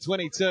inside the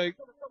 22.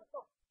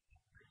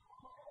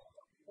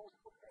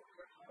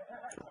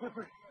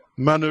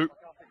 Manu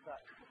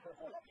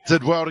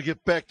did well to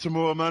get back to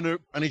Mua Manu,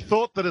 and he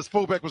thought that his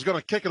fullback was going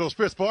to kick it, or his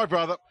first 5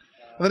 rather,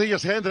 and then he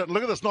just handed it.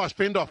 Look at this nice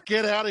fend off.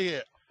 Get out of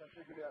here.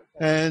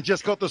 And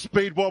just got the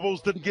speed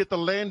wobbles, didn't get the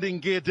landing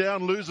gear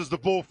down, loses the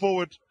ball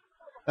forward,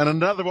 and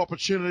another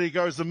opportunity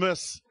goes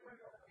amiss.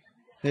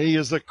 He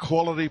is a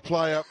quality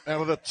player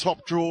out of the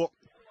top drawer.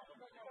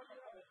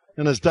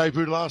 In his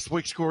debut last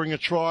week, scoring a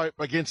try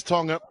against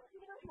Tonga.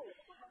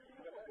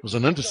 It was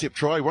an intercept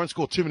try. He won't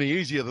score too many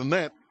easier than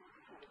that.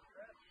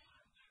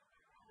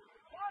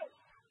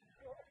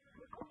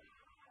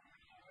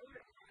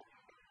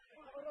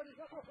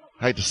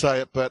 Hate to say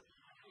it, but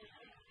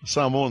the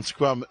Samoan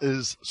scrum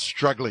is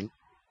struggling.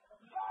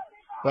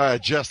 They are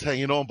just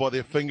hanging on by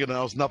their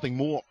fingernails, nothing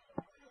more.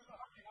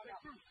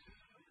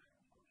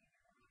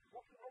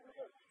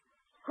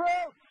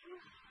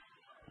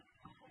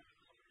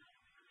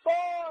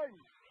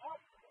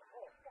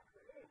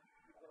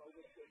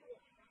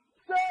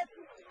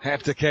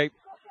 Have to keep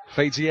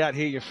Fiji out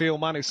here. You feel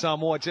Manu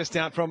Samoa just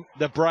out from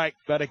the break.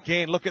 But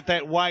again, look at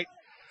that weight.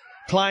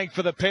 Playing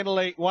for the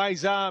penalty.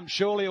 Way's arm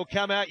surely will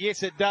come out.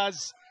 Yes, it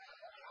does.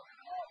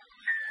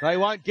 They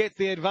won't get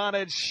the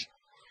advantage,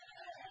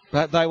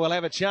 but they will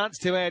have a chance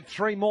to add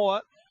 3 more.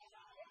 I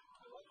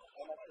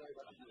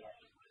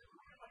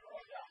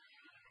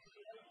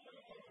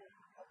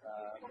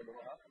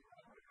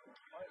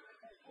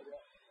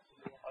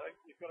think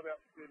you've got about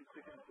 30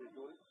 seconds there,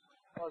 Jordan.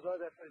 Oh, is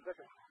that 30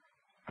 seconds?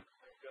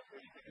 About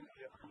 30 seconds,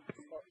 yeah.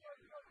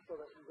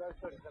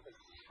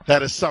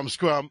 That is some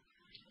scrum.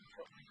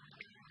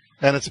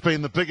 And it's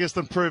been the biggest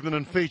improvement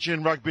in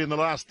Fijian rugby in the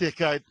last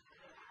decade.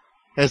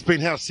 Has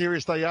been how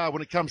serious they are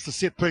when it comes to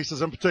set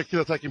pieces, in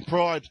particular taking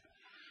pride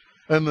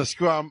in the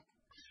scrum.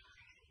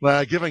 They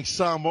are giving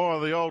Samoa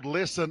the old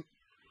lesson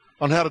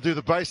on how to do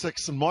the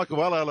basics, and Michael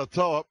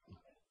Alatoa,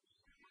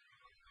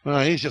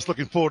 he's just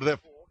looking forward to that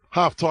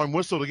half-time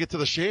whistle to get to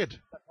the shed.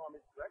 That time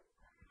is correct.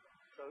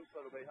 So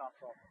it'll be half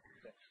time.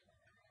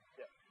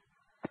 Yeah.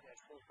 Yeah,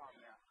 it's full time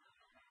now.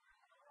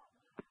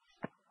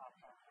 Half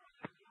time.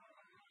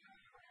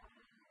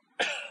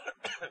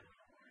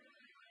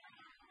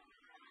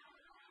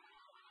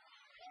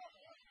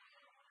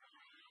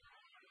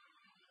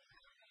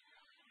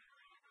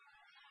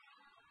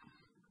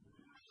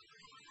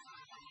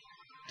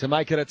 To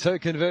make it a 2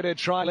 converted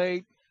try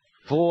lead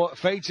for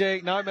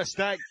Fiji. No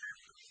mistake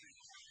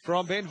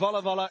from Ben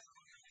Volavola.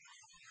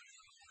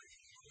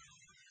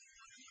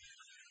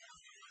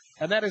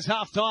 And that is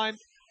half time.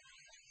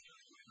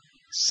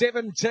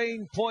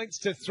 17 points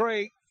to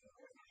 3.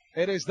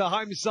 It is the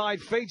home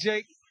side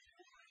Fiji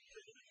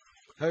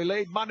who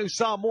lead Manu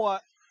Samoa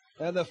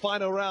in the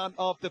final round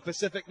of the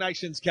Pacific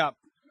Nations Cup.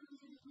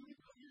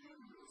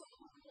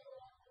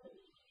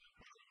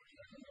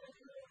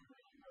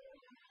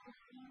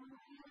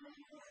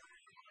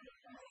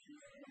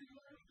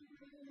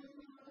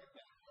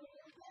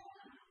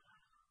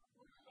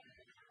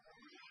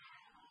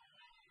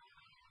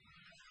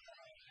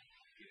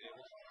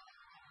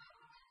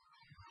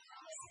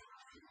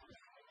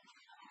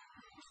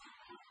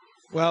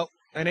 Well,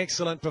 an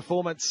excellent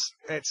performance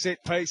at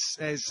set piece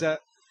as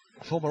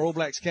former All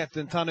Blacks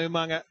captain Tanu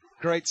Manga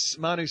greets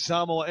Manu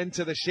Samoa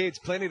into the sheds.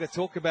 Plenty to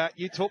talk about.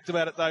 You talked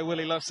about it though,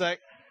 Willie Lovesack.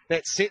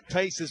 That set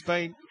piece has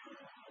been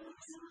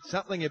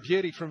something of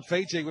beauty from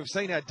Fiji. We've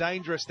seen how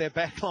dangerous their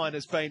backline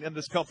has been in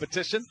this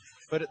competition,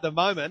 but at the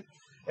moment,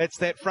 it's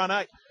that front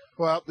 8.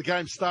 Well, the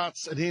game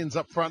starts and ends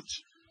up front.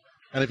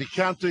 And if you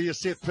can't do your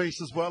set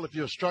pieces well, if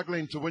you're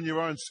struggling to win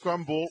your own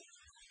scrum ball,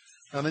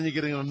 and then you're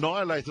getting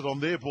annihilated on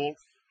their ball.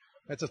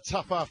 It's a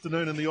tough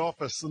afternoon in the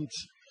office, and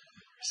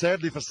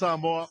sadly for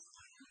Samoa,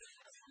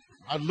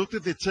 I looked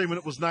at their team when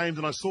it was named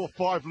and I saw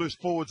 5 loose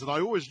forwards, and I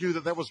always knew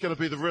that was going to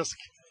be the risk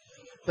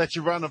that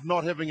you run of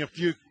not having a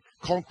few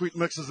concrete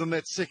mixes in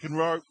that second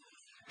row.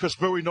 Chris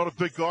Bowie, not a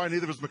big guy,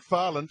 neither is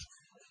McFarland,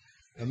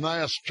 and they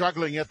are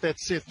struggling at that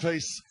set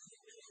piece.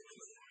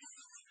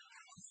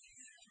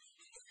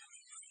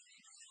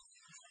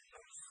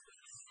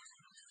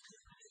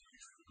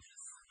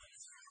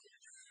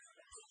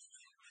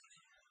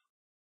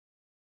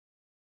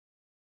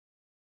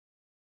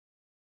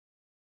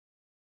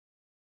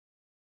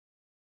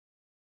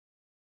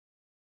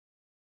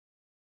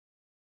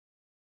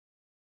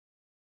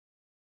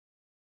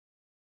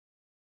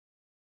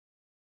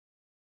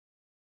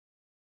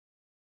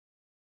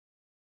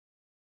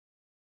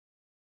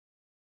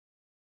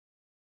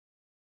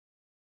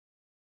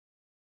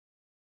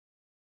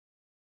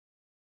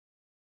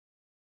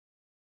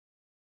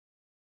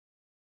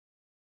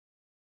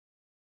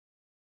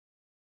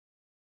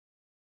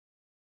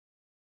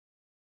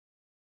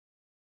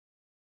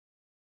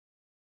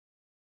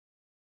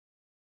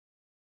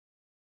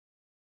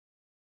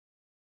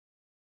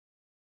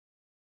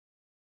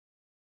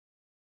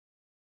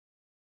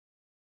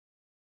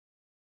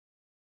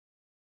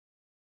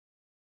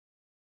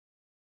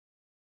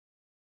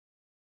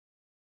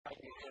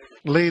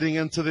 Leading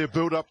into their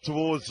build-up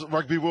towards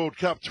Rugby World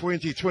Cup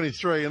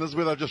 2023, and this is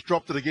where they've just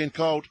dropped it again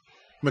cold.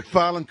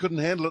 McFarland couldn't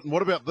handle it, and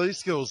what about these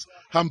skills?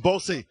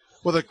 Hambosi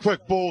with a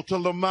quick ball to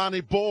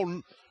Lamani,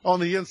 ball on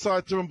the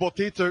inside to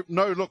Mbotitu,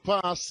 no look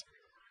pass.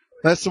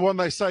 That's the one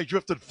they say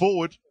drifted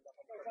forward.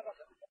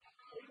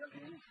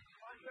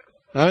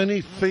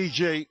 Only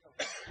Fiji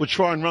would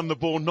try and run the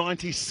ball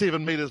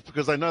 97 metres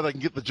because they know they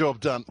can get the job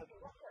done.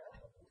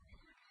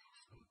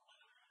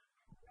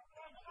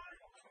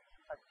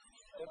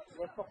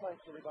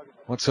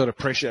 What sort of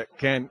pressure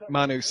can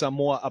Manu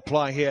Samoa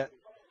apply here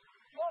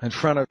in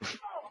front of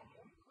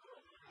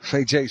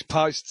Fiji's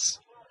posts?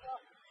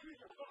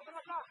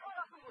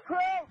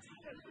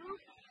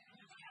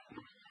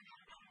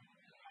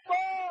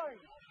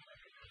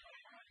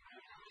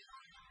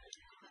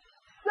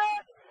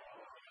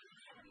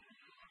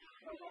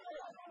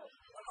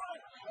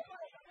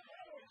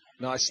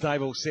 Nice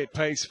stable set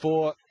piece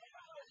for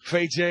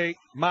Fiji,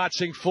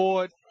 marching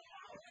forward.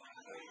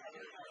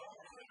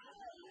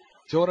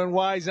 Jordan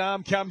Way's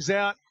arm comes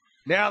out.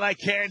 Now they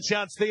can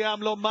chance the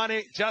arm.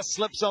 Lomani just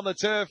slips on the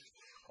turf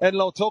in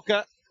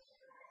Lautoka.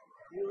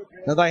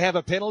 Now they have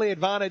a penalty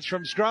advantage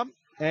from scrum,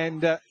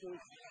 and a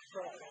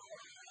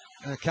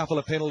couple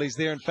of penalties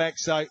there, in fact,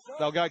 so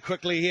they'll go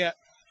quickly here.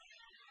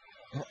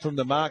 Not from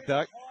the mark,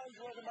 though.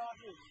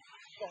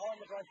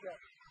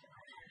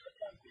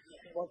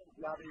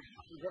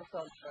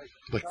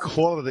 The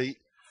quality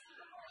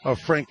of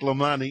Frank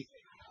Lomani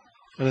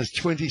in his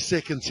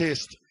 22nd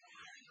test,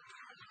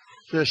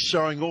 just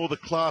showing all the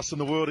class in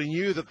the world. He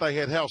knew that they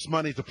had house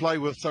money to play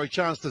with, so he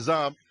chanced his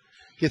arm,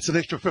 gets an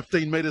extra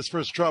 15 metres for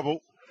his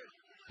trouble,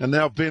 and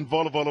now Ben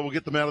Volavola will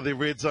get them out of their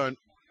red zone.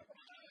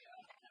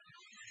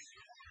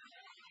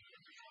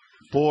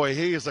 Boy,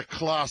 he is a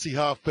classy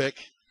halfback.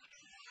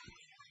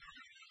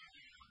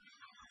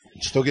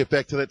 Still get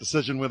back to that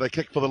decision where they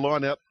kicked for the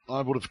line out.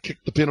 I would have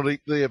kicked the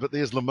penalty there, but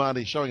there's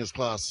Lomani showing his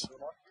class.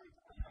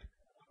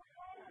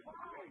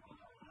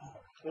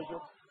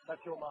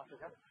 That's your mark,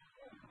 okay?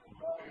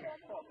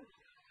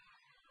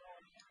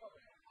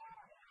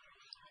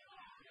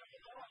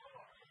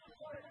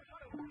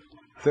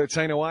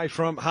 13 away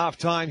from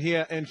half-time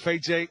here in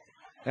Fiji,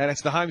 and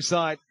it's the home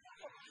side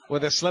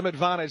with a slim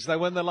advantage. They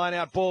win the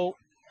line-out ball.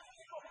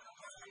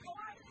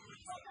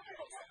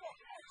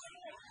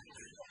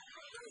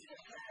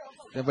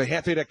 They'll be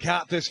happy to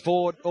cart this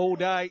forward all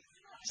day.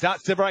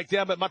 Starts to break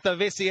down, but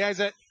Matavesi has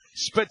it.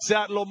 Spits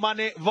out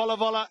Lomani.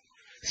 Volavola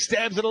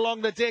stabs it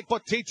along the deck.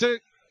 Botitu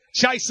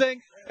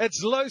chasing.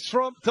 It's loose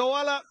from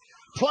Toala.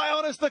 Play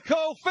on is the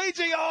call.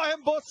 Fiji, oh,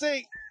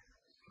 Mbosi.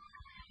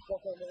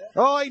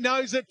 Oh, he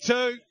knows it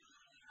too.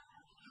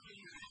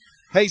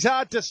 He's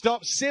hard to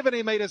stop,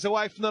 70 metres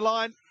away from the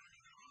line.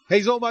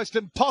 He's almost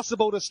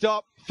impossible to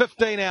stop,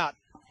 15 out.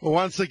 Well,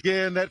 once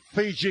again, that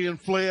Fijian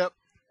flair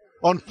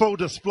on full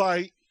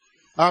display.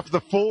 After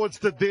the forwards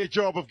did their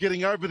job of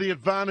getting over the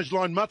advantage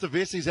line,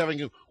 Matavesi's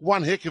having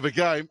one heck of a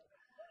game.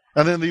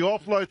 And then the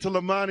offload to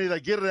Lamani, they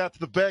get it out to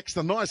the backs,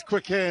 the nice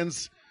quick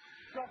hands.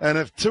 And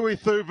if Tui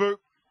Thuvu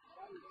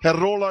had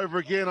it all over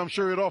again, I'm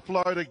sure he'd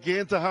offload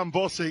again to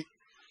Hambosi.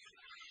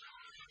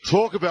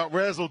 Talk about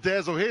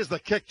razzle-dazzle. Here's the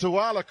kick.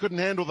 Tuala couldn't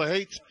handle the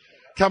heat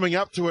coming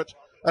up to it.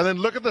 And then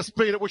look at the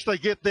speed at which they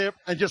get there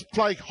and just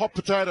play hot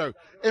potato.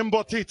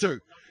 Mbotitu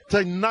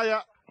to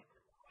Naya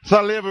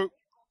Thalevu.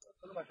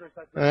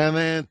 And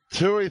then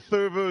Tui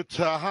Thuvu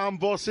to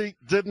Hambosi.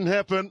 Didn't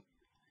happen.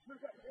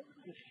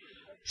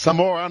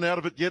 Samoa aren't out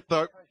of it yet,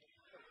 though.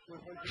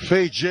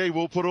 Fiji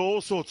will put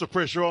all sorts of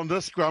pressure on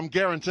this scrum,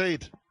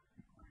 guaranteed.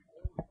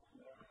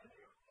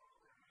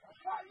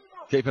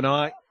 Keep an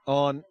eye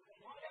on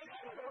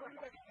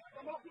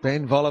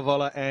Ben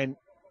Volavola and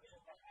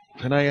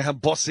Panaya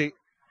Hambosi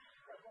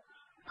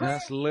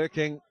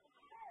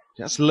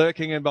Just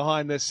lurking in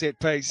behind this set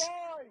piece.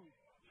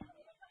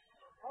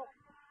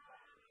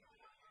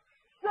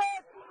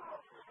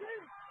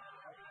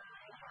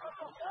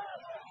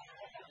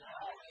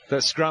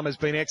 The scrum has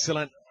been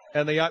excellent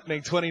in the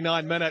opening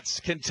 29 minutes.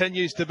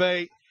 Continues to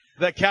be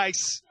the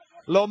case.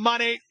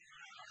 Lomani,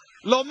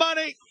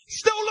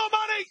 still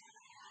Lomani.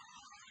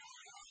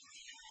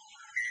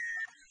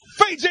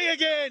 Fiji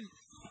again.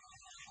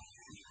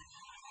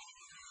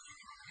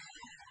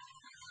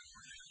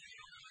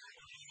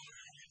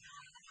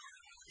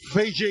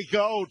 Fiji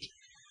gold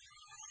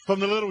from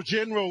the little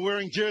general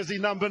wearing jersey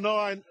number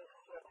 9.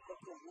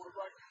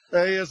 He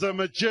is a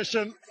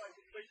magician.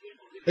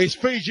 He's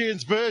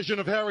Fijian's version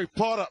of Harry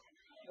Potter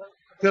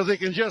because he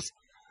can just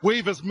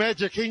weave his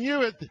magic. He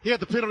knew it. He had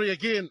the penalty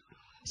again.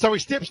 So he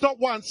steps not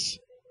once,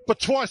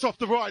 but twice off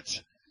the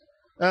right.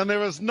 And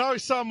there is no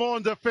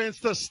Samoan defence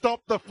to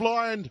stop the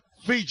flying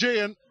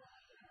Fijian.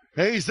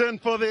 He's in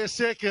for their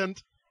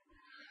second.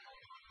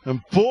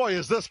 And boy,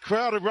 is this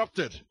crowd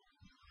erupted.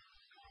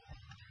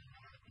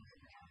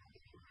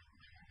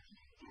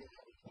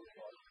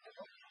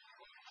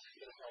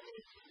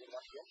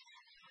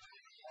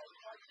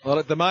 Well,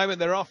 at the moment,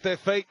 they're off their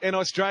feet in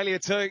Australia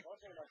too.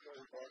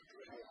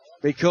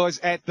 Because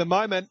at the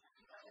moment,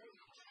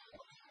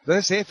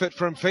 this effort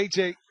from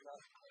Fiji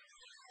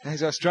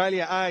has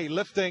Australia A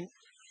lifting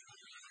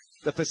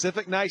the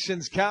Pacific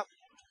Nations Cup.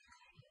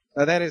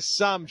 Now that is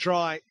some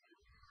try,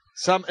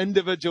 some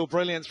individual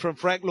brilliance from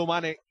Frank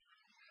Lomani.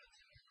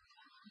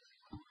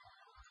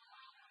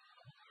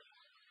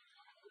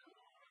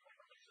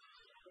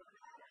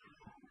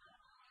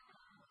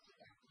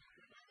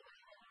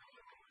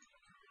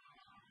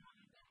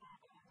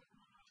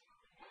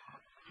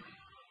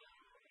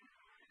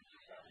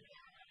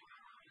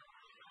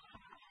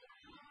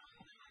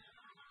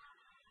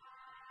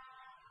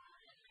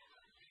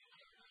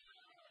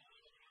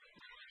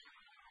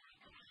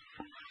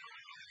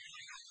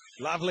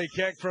 Lovely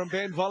kick from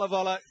Ben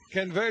Volavola.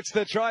 Converts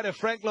the try to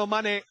Frank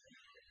Lomani.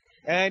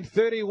 And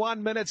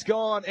 31 minutes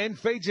gone in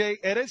Fiji.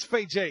 It is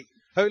Fiji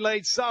who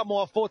leads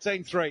Samoa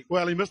 14-3.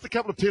 Well, he missed a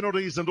couple of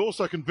penalties and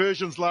also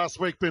conversions last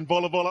week, Ben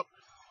Volavola.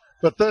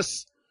 But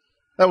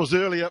that was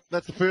earlier.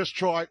 That's the first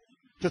try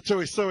to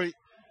Tuisui.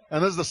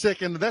 And this is the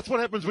second. And that's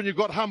what happens when you've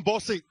got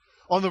Humbossi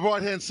on the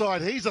right-hand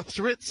side. He's a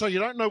threat, so you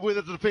don't know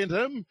whether to defend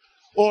him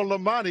or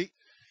Lomani.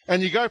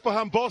 And you go for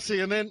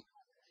Humbossi, and then,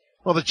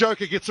 well, the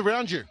joker gets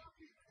around you.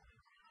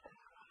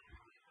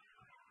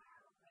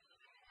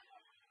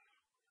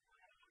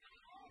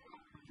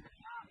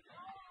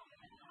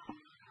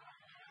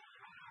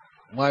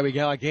 Away we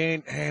go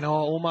again, and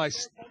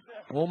almost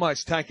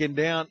taken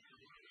down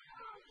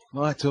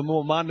by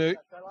Manu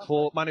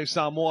for Manu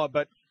Samoa,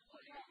 but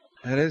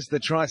it is the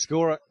try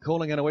scorer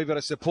calling in a wee bit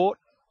of support.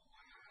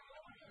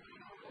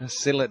 Just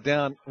settle it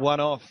down,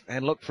 one off,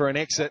 and look for an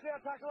exit.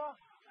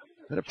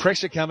 Bit of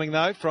pressure coming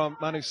though from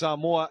Manu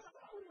Samoa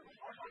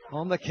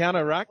on the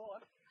counter ruck.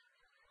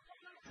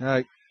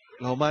 So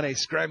Lomani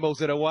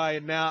scrambles it away,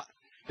 and now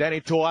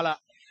Danny Toala.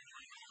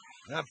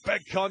 A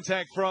big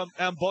contact from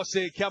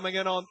Mbossi coming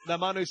in on the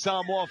Manu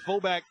Samoa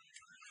fullback.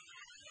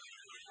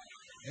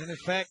 And in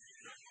fact,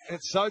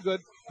 it's so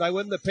good, they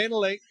win the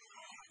penalty.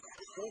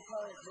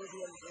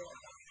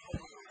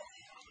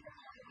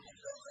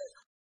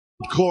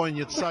 Coin,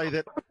 you'd say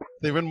that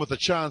they're in with a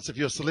chance. If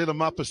you're Saleta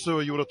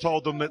Mapasua, you would have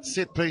told them that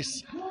set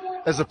piece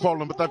is a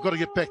problem, but they've got to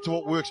get back to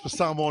what works for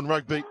Samoan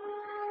rugby,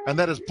 and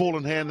that is ball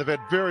in hand. They've had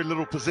very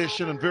little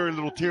possession and very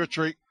little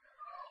territory,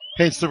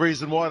 hence the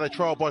reason why they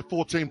trail by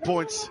 14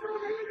 points.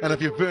 And if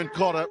you've Vern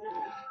Cotter,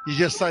 you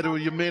just say to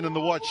your men in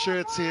the white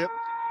shirts here,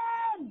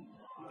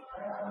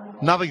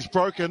 nothing's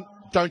broken,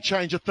 don't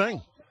change a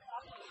thing.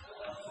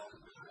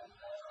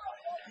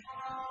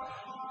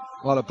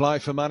 What a blow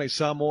for Manu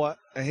Samoa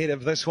ahead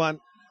of this one.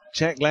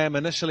 Jack Lamb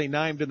initially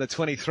named in the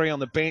 23 on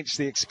the bench,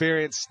 the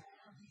experience,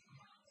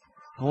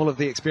 all of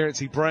the experience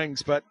he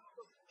brings, but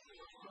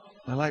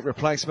a late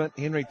replacement,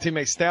 Henry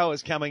Time Stow,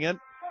 is coming in.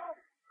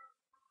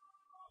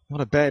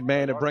 Not a bad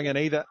man to bring in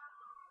either.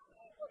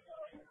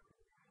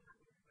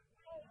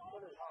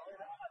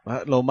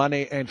 But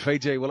Lomani and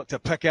Fiji will look to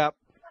pick up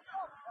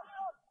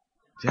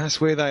just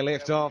where they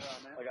left off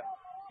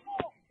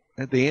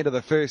at the end of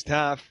the first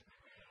half.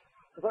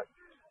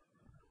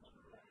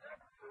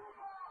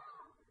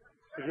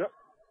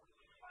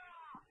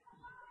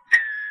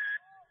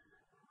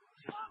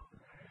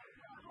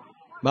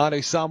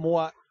 Manu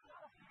Samoa,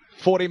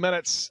 40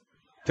 minutes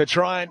to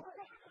try and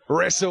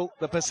wrestle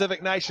the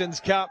Pacific Nations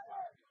Cup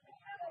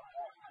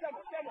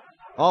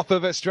off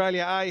of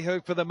Australia A, who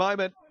for the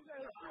moment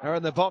are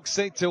in the box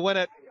seat to win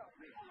it.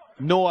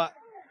 Noah.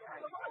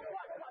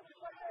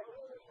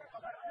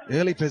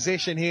 Early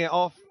possession here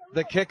off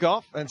the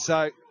kickoff, and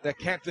so the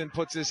captain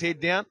puts his head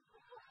down.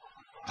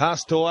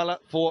 Pass Toala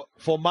for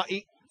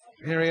Ma'i.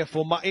 Area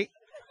for Ma'i.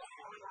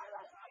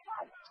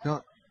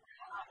 Got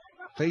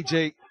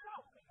Fiji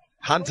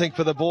hunting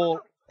for the ball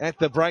at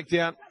the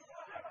breakdown.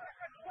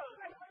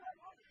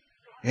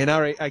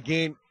 Henare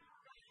again.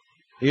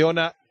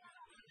 Iona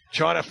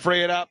Trying to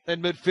free it up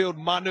in midfield,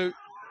 Manu.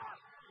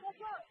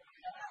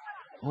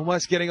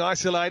 Almost getting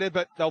isolated,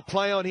 but they'll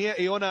play on here.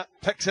 Iona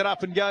picks it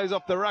up and goes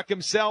off the ruck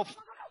himself.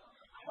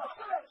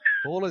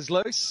 Ball is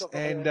loose,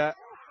 and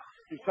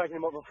He's taking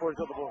him up before he's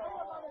got the ball.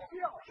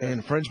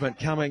 infringement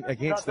coming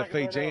against the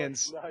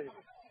Fijians.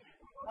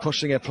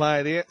 Pushing a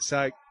player there,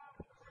 so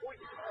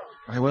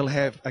they will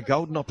have a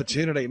golden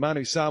opportunity.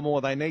 Manu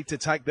Samoa, they need to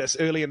take this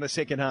early in the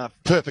second half.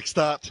 Perfect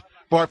start.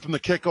 Right from the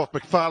kickoff,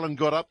 McFarlane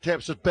got up,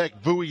 taps it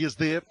back, Vui is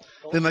there.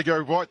 Then they go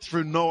right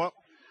through Noah,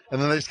 and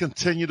then they just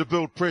continue to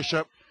build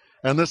pressure.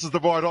 And this is the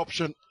right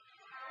option.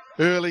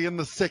 Early in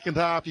the second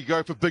half, you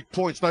go for big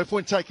points. No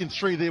point taking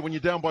 3 there when you're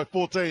down by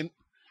 14.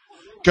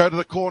 Go to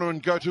the corner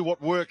and go to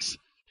what works.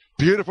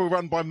 Beautiful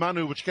run by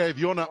Manu, which gave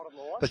Iona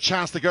the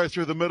chance to go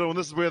through the middle. And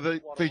this is where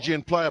the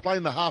Fijian player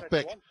playing the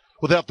halfback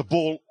without the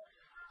ball.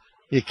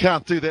 You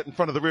can't do that in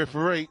front of the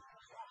referee.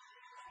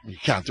 You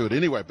can't do it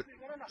anyway, but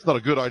it's not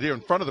a good idea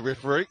in front of the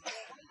referee.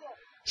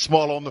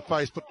 Smile on the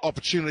face, but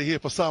opportunity here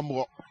for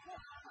Samoa.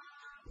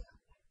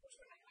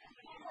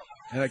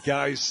 And it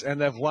goes, and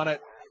they've won it.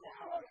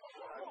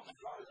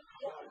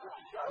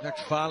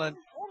 McFarlane.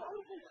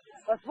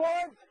 That's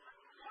fine.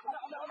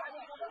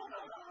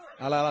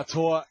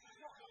 Alalatoa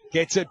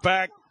gets it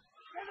back.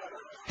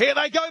 Here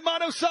they go,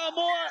 Manu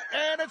Samoa,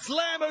 and it's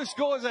Lamb who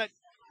scores it.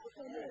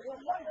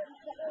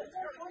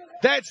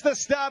 That's the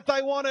start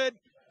they wanted.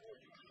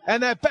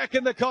 And they're back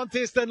in the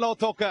contest in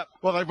Lautoka.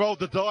 Well, they rolled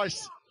the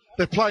dice.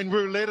 They're playing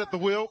roulette at the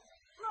wheel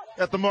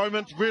at the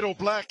moment, red or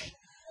black.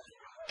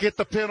 Get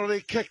the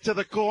penalty, kick to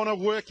the corner,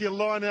 work your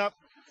line out.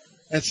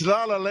 And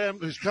Silala Lamb,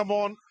 who's come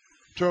on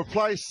to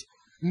replace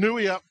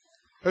Nuia,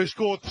 who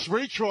scored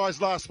 3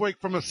 tries last week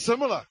from a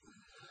similar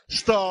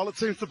style. It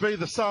seems to be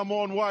the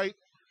Samoan way.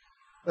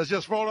 Is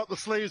just roll up the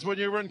sleeves when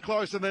you're in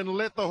close and then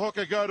let the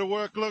hooker go to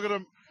work. Look at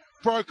him.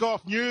 Broke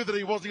off, knew that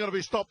he wasn't going to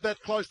be stopped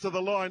that close to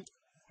the line.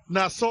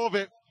 Now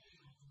Sorvet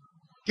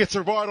gets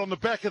a ride on the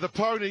back of the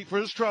pony for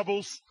his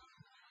troubles.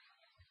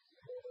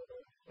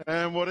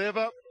 And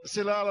whatever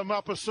Silala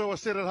Mapasua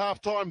said at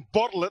halftime,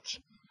 bottle it.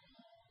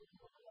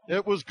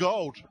 It was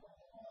gold.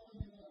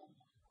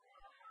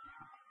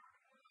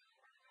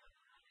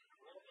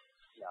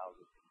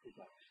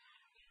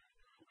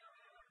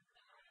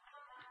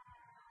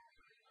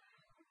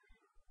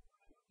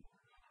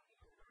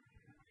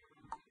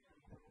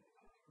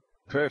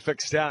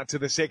 Perfect start to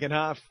the second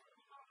half.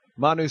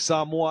 Manu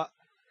Samoa.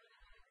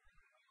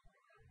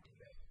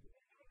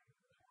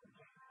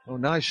 Well,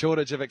 no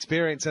shortage of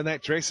experience in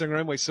that dressing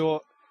room. We saw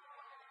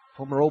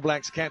former All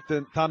Blacks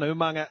captain Tanu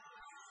Umanga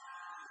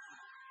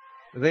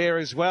there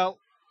as well.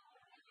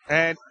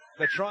 And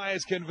the try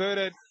is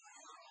converted.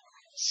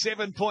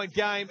 7-point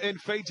game in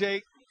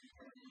Fiji.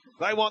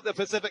 They want the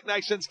Pacific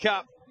Nations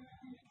Cup.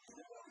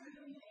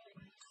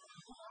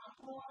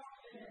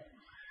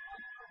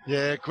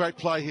 Yeah, great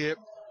play here.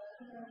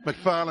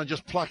 McFarlane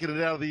just plucking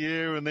it out of the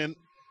air, and then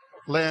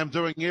Lamb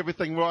doing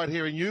everything right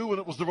here. He knew when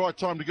it was the right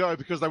time to go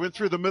because they went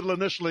through the middle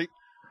initially,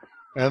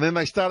 and then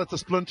they started to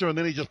splinter, and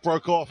then he just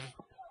broke off.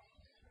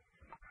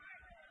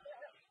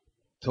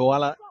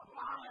 Toala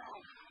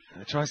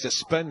tries to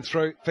spin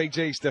through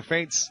Fiji's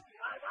defence,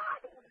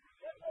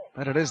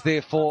 but it is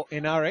there for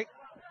Inari.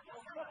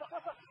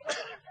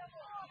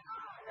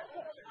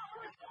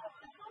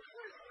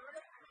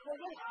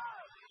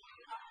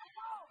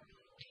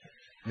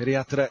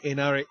 Iriatara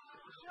Inari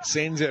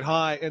sends it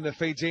high in the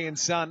Fijian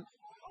sun.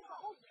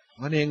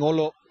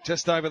 Maniangolo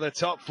just over the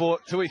top for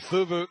Tui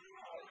Fuvu.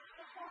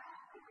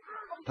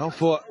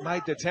 Balfour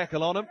made the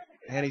tackle on him,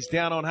 and he's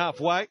down on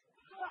halfway.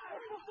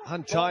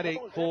 Untidy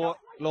for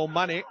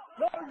Lomani.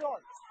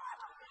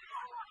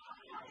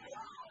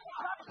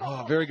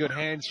 Oh, very good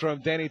hands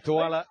from Danny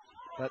Toala,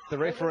 but the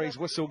referee's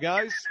whistle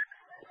goes.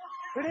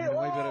 And a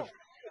wee bit of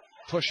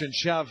push and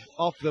shove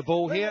off the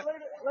ball here.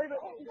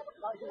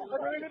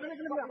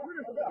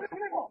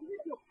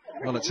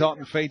 Well, it's hot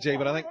in Fiji,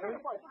 but I think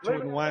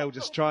Jordan Whale will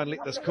just try and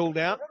let this cool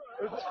down.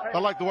 I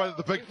like the way that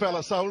the big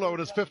fella Solo at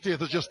his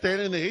 50th is just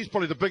standing there. He's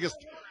probably the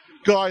biggest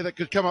guy that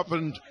could come up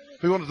and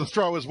he wanted to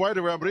throw his weight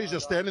around, but he's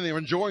just standing there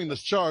enjoying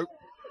this show,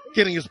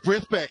 getting his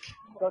breath back.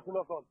 That's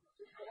enough on.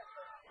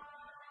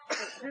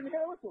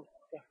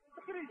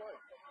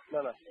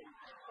 No.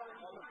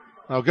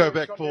 They'll go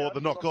back for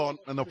the knock on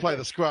and they'll play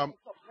the scrum.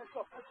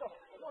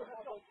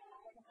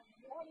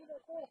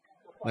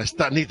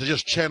 They need to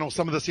just channel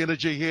some of this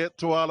energy here.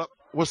 Tuala,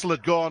 whistle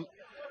had gone,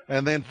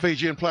 and then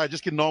Fijian player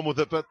just getting on with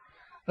it, but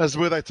this is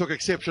where they took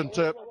exception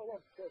to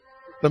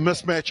the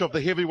mismatch of the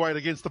heavyweight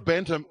against the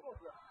bantam.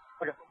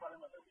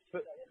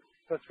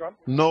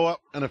 Noah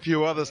and a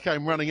few others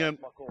came running in.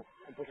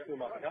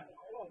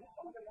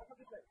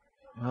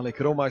 Well, he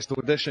could almost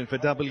audition for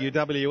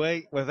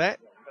WWE with that.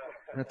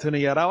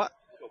 Tuni Yarawa.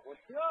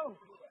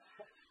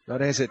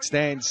 But as it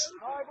stands,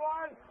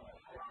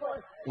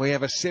 we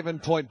have a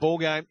 7-point ball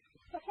game.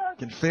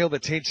 You can feel the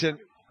tension.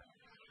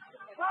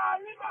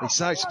 It's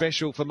so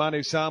special for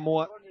Manu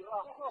Samoa.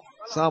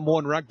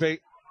 Samoan rugby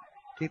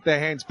get their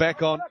hands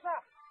back on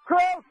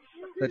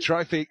the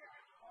trophy.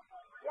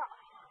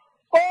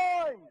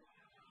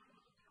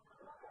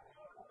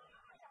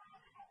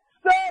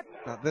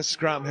 This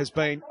scrum has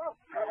been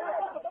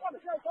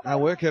a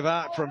work of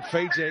art from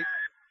Fiji.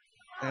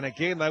 And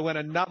again, they win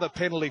another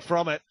penalty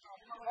from it.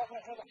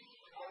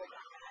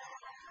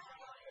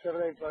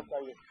 17 plus,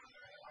 thank you.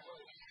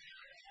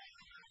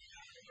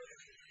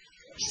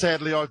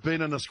 Sadly, I've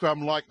been in a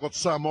scrum like what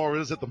Samoa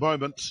is at the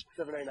moment,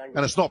 17,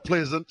 and it's not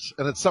pleasant,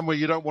 and it's somewhere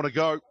you don't want to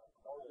go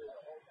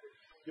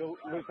you'll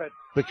loop it.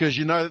 because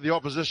you know that the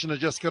opposition are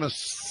just going to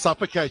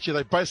suffocate you.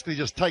 They basically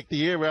just take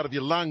the air out of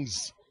your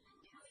lungs.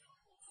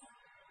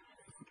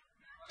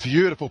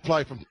 Beautiful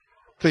play from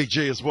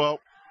Fiji as well.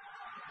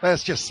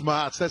 That's just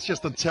smarts. That's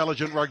just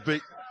intelligent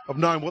rugby of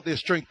knowing what their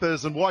strength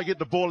is and why get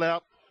the ball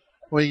out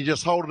when you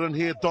just hold it in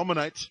here,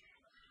 dominate,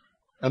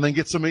 and then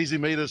get some easy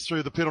meters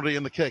through the penalty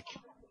and the kick. Hey,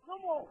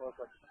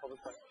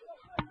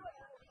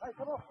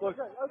 come on. Look.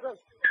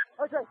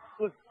 Okay.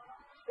 Look.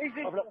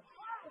 Easy.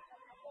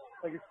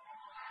 Thank you.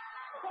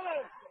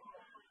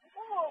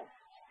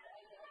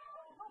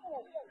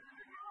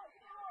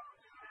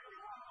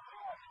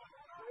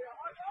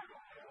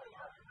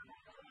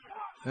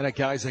 And it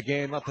goes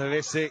again.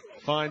 Matavesi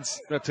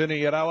finds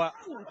Ratuni Irawa.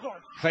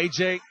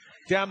 Fiji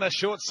down the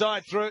short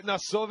side through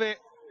Nasove.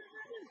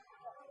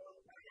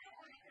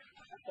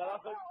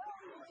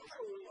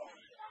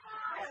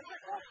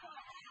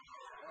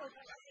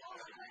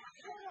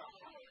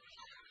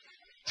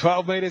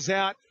 "12 metres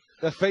out.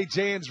 The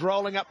Fijians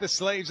rolling up the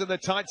sleeves in the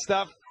tight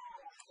stuff.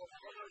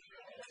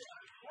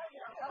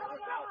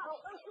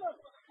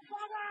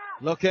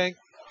 Looking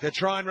to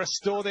try and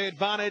restore the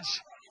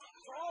advantage.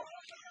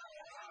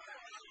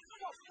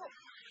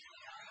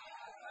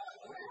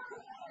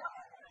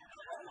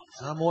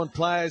 Samoan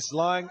players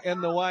lying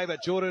in the way,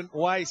 but Jordan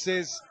Way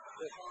says,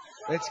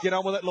 let's get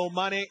on with it, little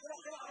money.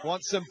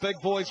 Wants some big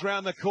boys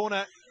round the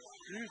corner.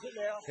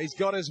 He's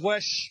got his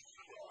wish.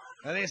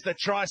 And there's the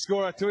try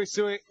scorer,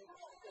 Tuisui.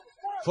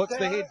 Puts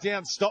the head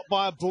down, stopped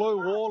by a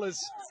blue wall, is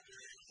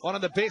one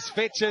of the best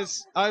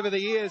fetchers over the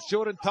years.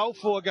 Jordan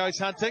Taufua goes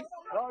hunting.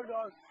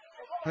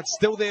 But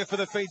still there for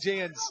the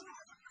Fijians.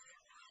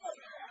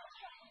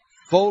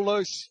 Ball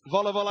loose.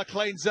 Volavola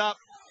cleans up.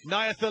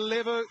 Nayatha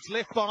Levu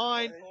left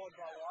behind.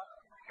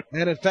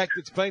 And in fact,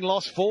 it's been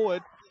lost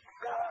forward.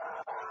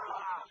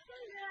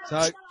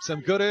 So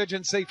some good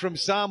urgency from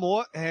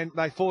Samoa, and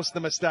they forced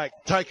the mistake.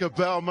 Take a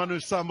bow, Manu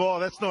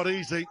Samoa. That's not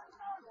easy.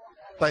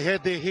 They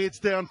had their heads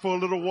down for a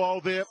little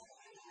while there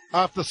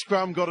after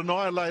scrum got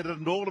annihilated,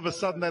 and all of a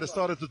sudden they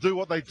decided to do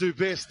what they do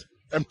best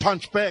and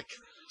punch back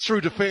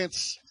through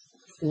defence.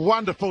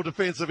 Wonderful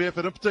defensive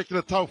effort, in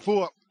particular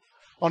Taufua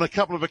on a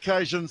couple of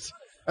occasions,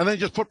 and then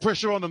just put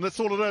pressure on them. That's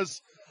all it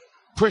is.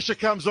 Pressure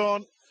comes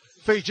on.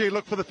 Fiji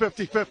look for the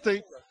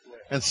 50-50,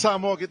 and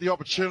Samoa get the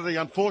opportunity.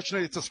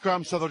 Unfortunately, it's a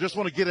scrum, so they'll just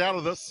want to get out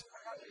of this.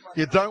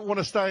 You don't want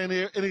to stay in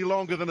here any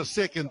longer than a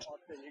second.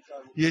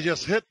 You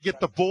just hit, get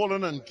the ball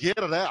in, and get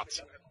it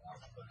out.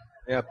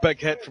 Yeah,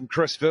 big hit from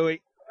Chris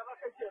Vui,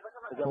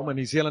 former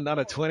New Zealand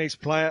under-20s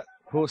player.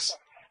 Of course,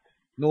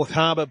 North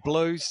Harbour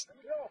Blues.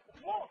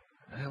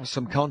 There was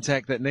some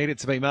contact that needed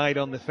to be made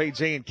on the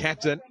Fijian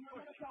captain.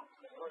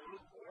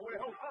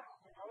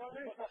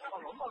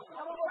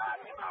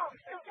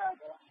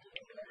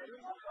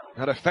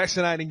 Got a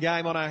fascinating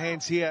game on our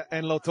hands here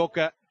in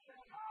Lautoka.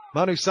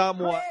 Manu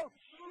Samoa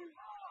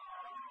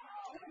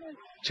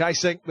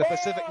chasing the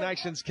Pacific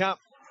Nations Cup.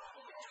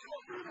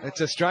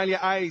 It's Australia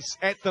A's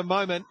at the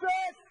moment.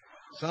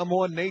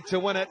 Samoa need to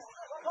win it.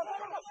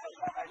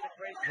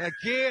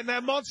 Again,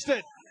 they're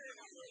monstered.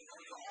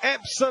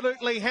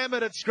 Absolutely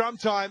hammered at scrum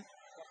time.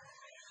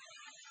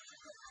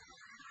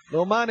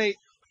 Normani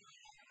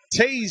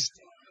teased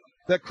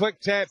the quick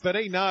tap, but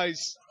he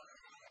knows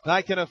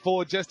they can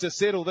afford just to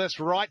settle this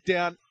right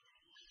down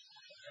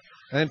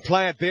and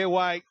play it their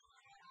way.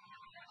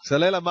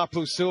 Salela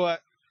Mapusua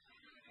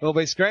will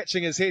be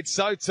scratching his head,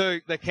 so too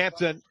the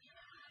captain.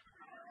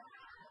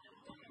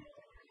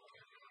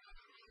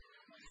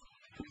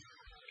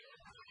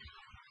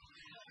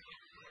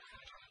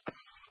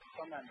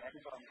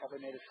 Probably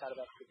need to chat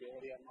about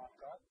stability on my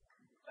side.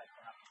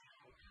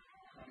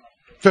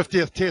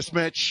 50th Test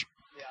match,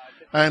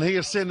 and he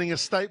is sending a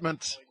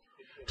statement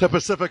to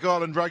Pacific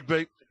Island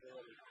Rugby.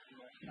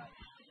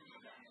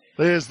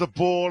 There's the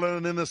ball,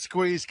 and then the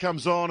squeeze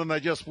comes on, and they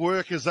just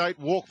work as 8,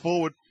 walk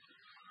forward.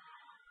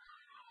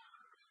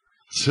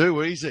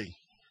 Too easy.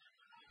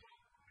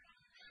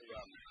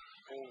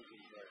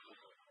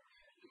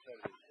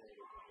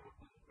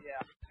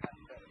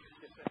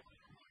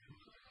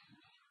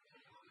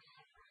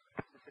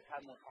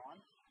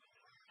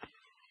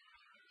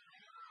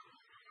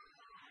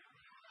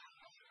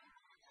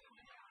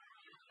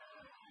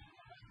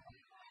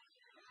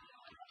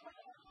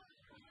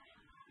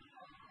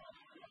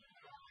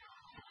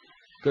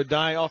 Good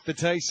day off the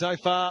tee so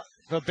far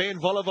for Ben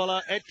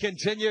Volavola. It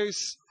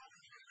continues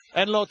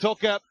in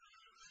Lautoka.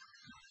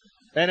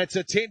 And it's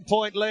a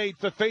 10-point lead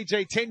for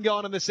Fiji, 10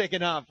 gone in the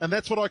second half. And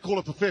that's what I call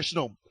a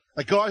professional.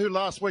 A guy who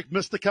last week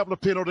missed a couple of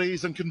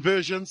penalties and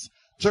conversions,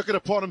 took it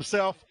upon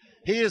himself.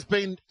 He has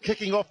been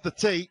kicking off the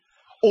tee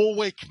all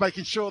week,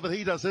 making sure that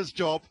he does his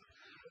job.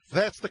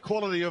 That's the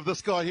quality of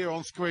this guy here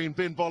on screen,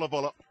 Ben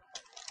Bolabola.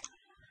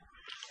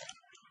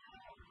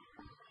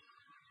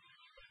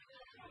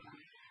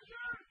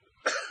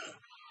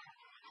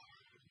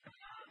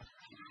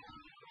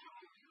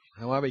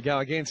 Away we go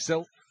again.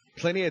 Still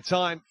plenty of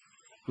time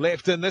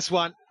left in this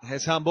one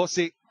as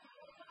Hambosi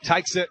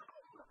takes it.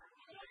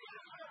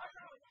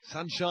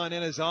 Sunshine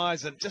in his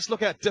eyes, and just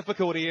look how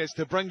difficult he is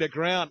to bring to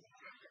ground.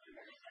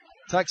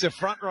 Takes a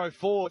front row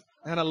forward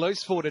and a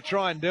loose forward to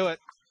try and do it.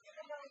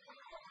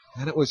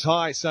 And it was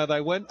high, so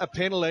they win a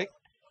penalty.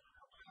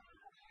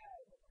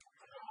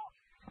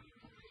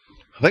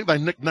 I think they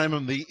nickname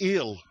him the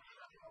eel.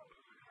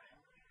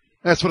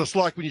 That's what it's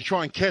like when you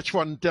try and catch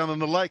one down in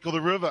the lake or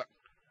the river.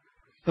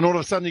 And all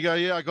of a sudden you go,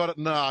 yeah, I got it.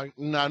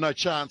 No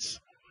chance.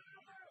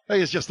 He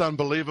is just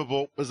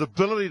unbelievable. His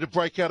ability to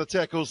break out of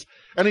tackles.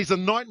 And he's a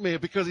nightmare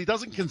because he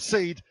doesn't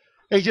concede.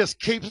 He just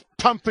keeps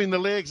pumping the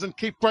legs and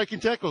keep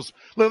breaking tackles.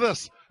 Look at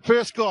this.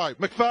 First guy,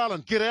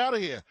 McFarlane, get out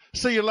of here.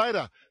 See you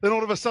later. Then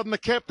all of a sudden the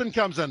captain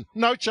comes in.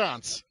 No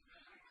chance.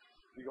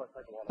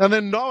 And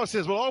then Noah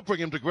says, well, I'll bring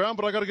him to ground,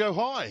 but I got to go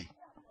high.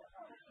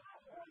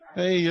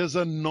 He is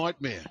a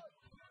nightmare.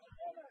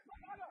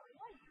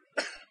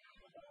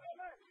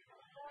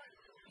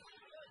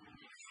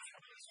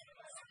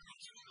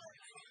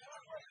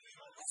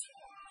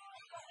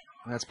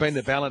 That's been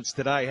the balance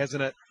today,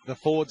 hasn't it? The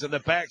forwards and the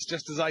backs,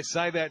 just as I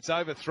say that, it's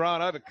overthrown,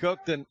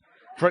 overcooked, and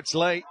Fritz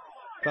Lee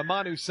for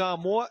Manu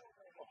Samoa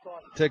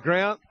to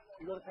ground.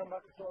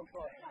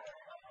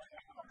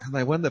 And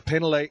they win the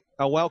penalty,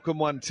 a welcome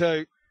one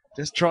too.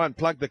 Just try and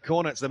plug the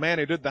corner. It's the man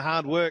who did the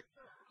hard work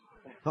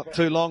not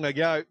too long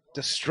ago,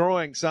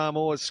 destroying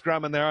Samoa's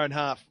scrum in their own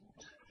half.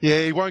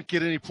 Yeah, he won't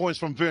get any points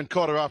from Vern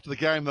Cotter after the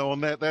game, though, on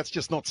that. That's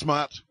just not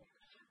smart.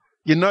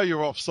 You know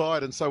you're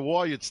offside, and so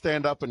why you'd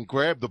stand up and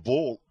grab the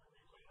ball.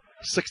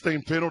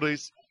 16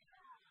 penalties.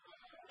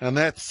 And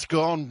that's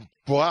gone,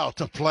 wow,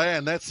 to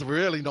plan. That's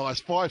really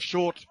nice. 5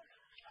 short.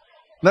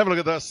 And have a look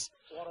at this.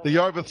 The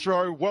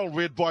overthrow, well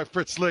read by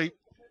Fritz Lee.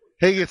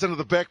 He gets into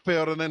the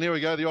backfield, and then here we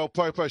go. The old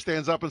Popo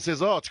stands up and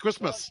says, oh, it's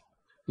Christmas.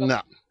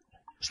 No.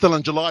 Still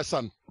in July,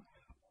 son.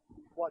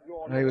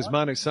 He was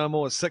Manu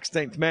Samoa's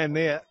 16th man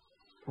there.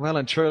 Well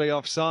and truly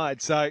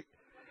offside. So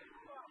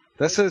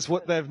this is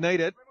what they've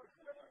needed.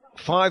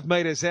 5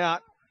 metres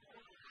out.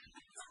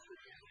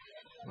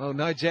 Well,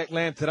 no Jack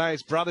Lamb today.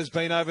 His brother's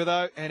been over,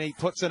 though, and he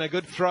puts in a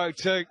good throw,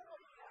 too,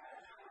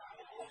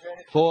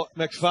 for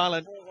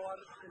McFarlane.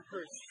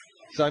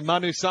 So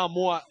Manu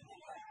Samoa.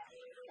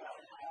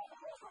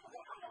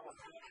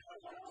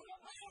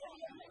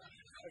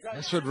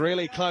 This would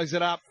really close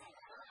it up.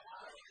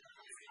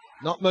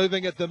 Not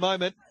moving at the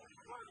moment.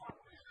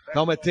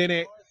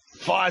 Komatene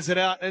fires it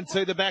out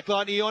into the back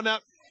line. Iona,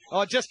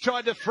 just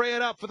tried to free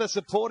it up for the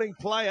supporting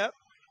player.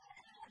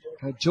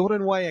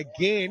 Jordan Way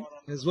again,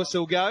 his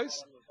whistle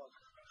goes.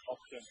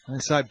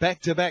 And so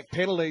back-to-back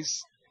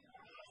penalties.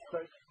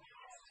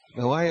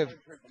 The way of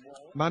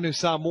Manu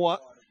Samoa.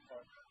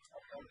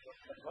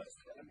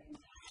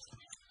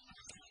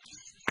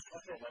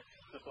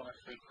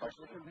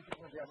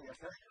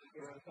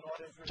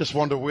 Just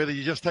wonder whether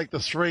you just take the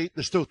 3.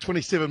 There's still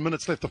 27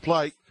 minutes left to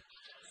play.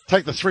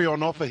 Take the 3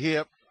 on offer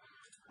here.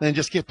 Then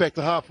just get back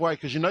to halfway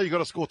because you know you've got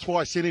to score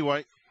twice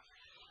anyway.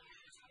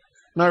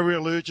 No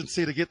real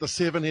urgency to get the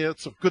 7 here.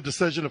 It's a good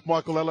decision if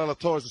Michael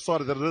Alalato has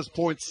decided that it is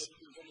points.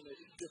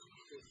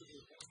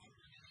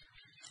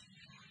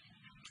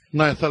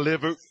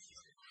 Nathalevu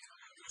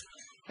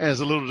has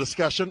a little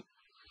discussion.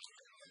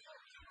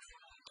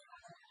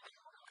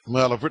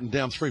 Well, I've written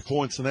down 3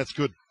 points, and that's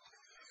good.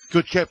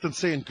 Good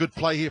captaincy and good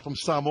play here from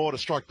Samoa to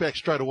strike back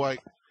straight away.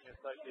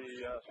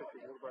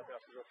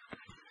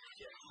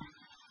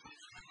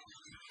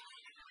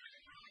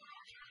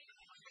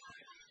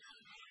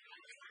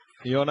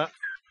 Iona,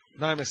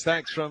 no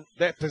mistakes from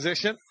that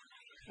position.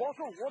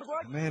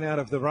 Man out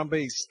of the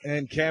Rumbies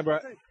and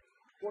Canberra.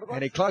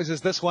 And he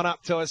closes this one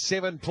up to a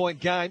 7-point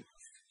game.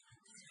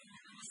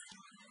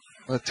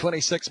 With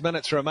 26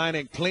 minutes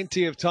remaining.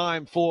 Plenty of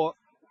time for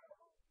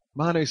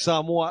Manu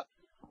Samoa.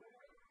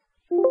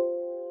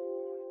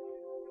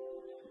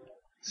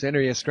 Center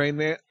of your screen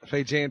there.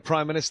 Fijian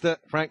Prime Minister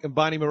Frank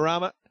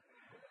Bainimarama.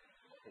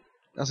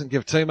 Doesn't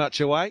give too much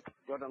away.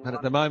 And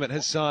at the moment,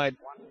 his side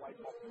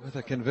with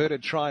a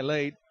converted try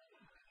lead.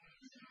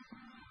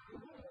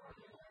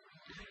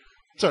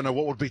 Don't know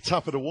what would be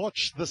tougher to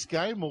watch, this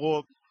game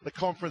or the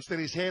conference that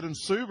he's had in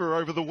Suva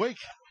over the week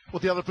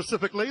with the other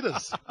Pacific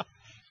leaders.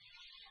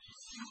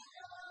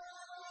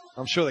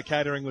 I'm sure the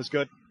catering was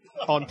good,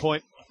 on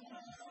point.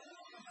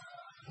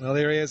 Well,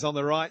 there he is on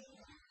the right.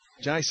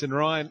 Jason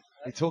Ryan.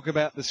 We talk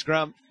about the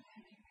scrum.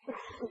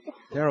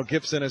 Daryl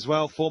Gibson as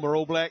well, former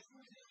All Black.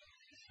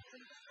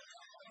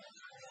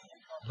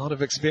 A lot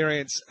of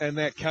experience in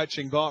that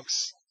coaching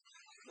box.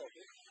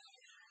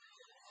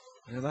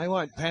 And they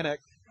won't panic.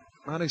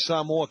 Manu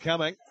Samoa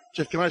coming.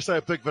 Jeff, can I say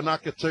a big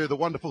Vanaka too, the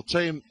wonderful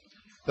team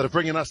that are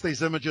bringing us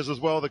these images as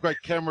well, the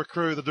great camera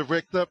crew, the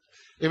director,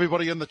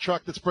 everybody in the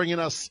truck that's bringing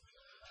us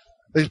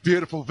these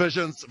beautiful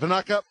visions.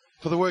 Vanaka,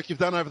 for the work you've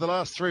done over the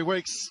last 3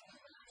 weeks.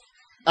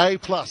 A+.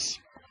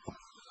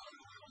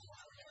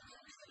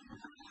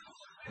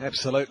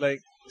 Absolutely.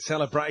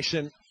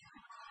 Celebration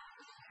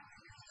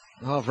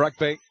of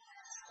rugby,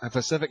 a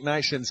Pacific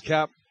Nations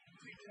Cup.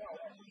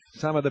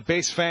 Some of the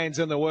best fans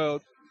in the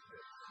world.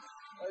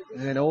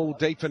 And all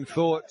deep in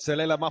thought.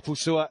 Selela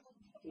Mapusua.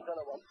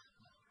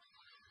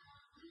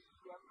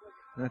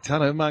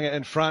 Tana Umaga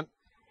in front.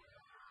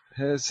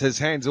 His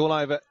hands all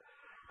over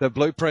the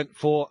blueprint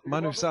for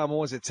Manu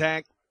Samoa's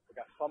attack.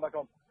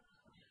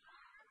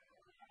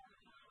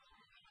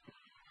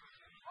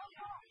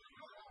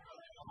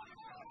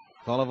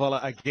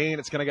 Volavola again.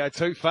 It's going to go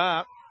too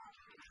far.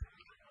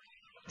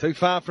 Too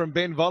far from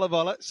Ben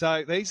Volavola.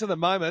 So these are the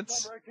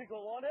moments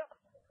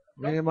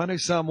where Manu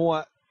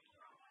Samoa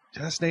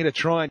just need to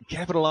try and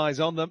capitalise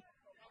on them.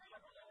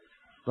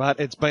 But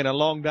it's been a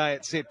long day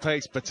at set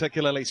piece,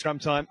 particularly scrum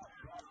time.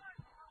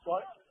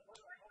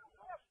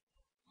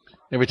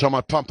 Every time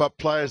I pump up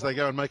players, they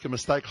go and make a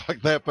mistake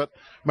like that, but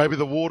maybe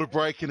the water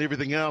break and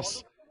everything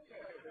else.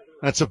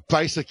 That's a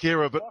basic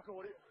error, but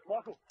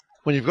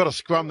when you've got a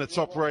scrum that's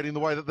operating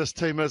the way that this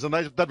team is, and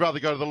they'd rather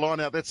go to the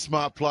line out, that's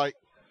smart play.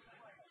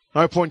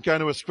 No point going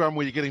to a scrum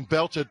where you're getting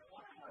belted.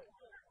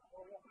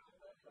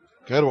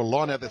 Go to a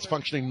line out that's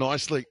functioning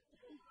nicely.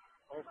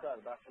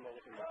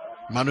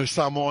 Manu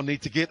Samoa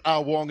need to get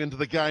Awong into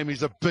the game.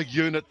 He's a big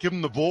unit. Give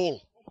him the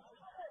ball.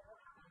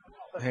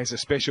 He's a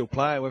special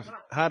player. We've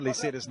hardly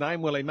said his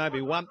name, Willie,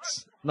 maybe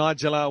once.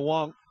 Nigel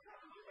Awong.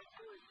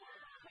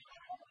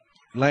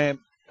 Lamb,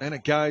 and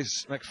it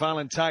goes.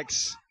 McFarlane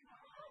takes.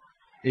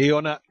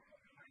 Iona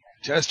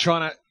just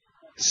trying to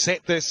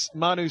set this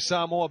Manu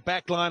Samoa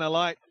backline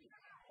alight.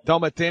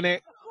 Domatene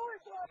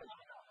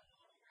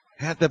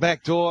at the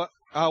back door.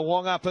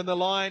 Awong up in the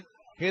line.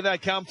 Here they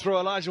come through.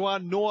 Elijah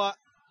Noah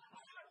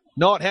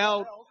not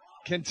held.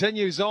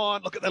 Continues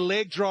on. Look at the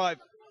leg drive.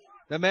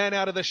 The man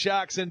out of the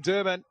Sharks in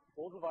Durban.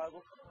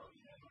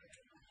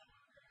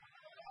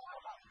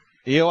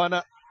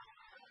 Ioana.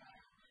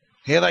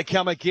 Here they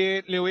come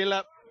again.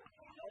 Luila.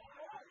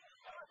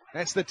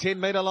 That's the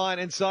 10-metre line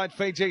inside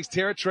Fiji's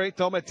territory.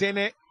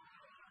 Tomatene.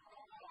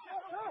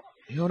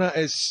 Ioana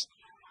is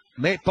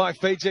met by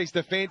Fiji's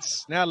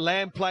defence. Now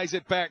Lamb plays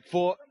it back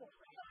for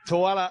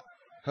Toala,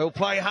 who'll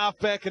play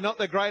halfback, and not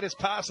the greatest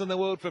pass in the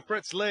world for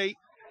Fritz Lee.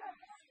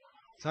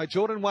 So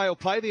Jordan Way will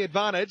play the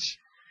advantage.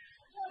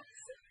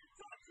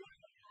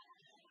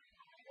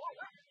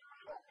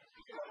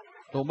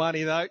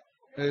 Normani, though,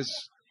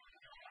 is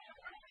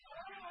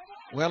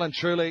well and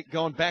truly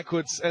gone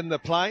backwards in the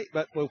play,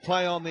 but will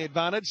play on the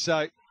advantage.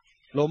 So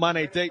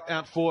Lomani deep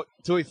out for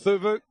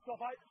Tuithuvu.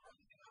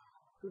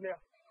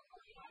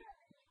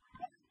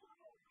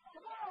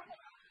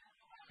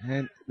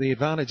 And the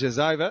advantage is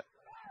over.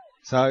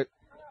 So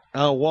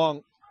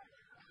Wong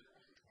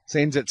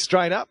sends it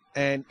straight up,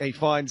 and he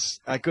finds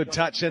a good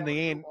touch in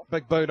the end.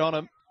 Big boot on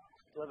him.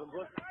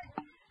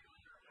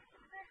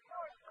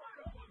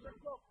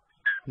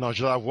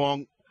 Nigel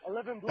Wong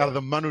out of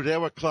the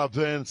Manurewa club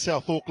in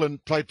South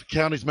Auckland, played for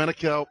Counties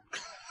Manukau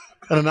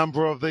in a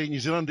number of the New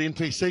Zealand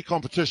NPC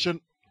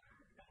competition.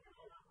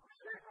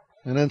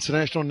 An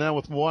international now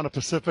with Moana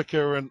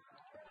Pacifica, and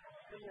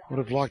would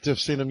have liked to have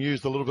seen him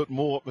used a little bit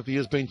more, if he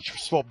is being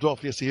swabbed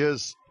off. Yes, he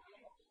is.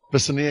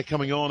 Bissonier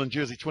coming on in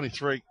jersey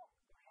 23.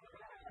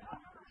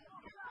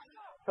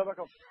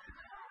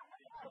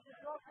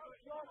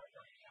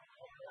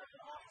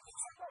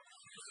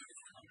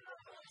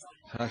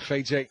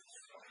 Fiji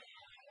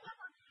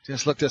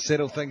just look to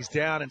settle things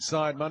down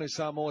inside Manu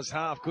Samoa's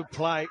half. Good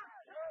play.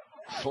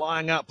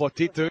 Flying up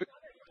Botitu.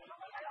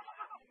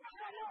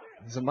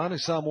 There's a Manu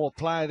Samoa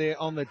player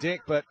there on the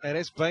deck, but it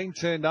has been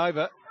turned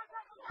over.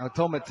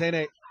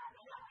 Tomatene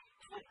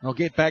will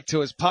get back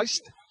to his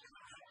post.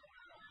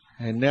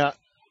 And now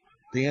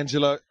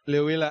D'Angelo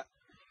Luila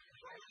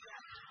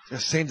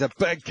just sends a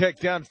big kick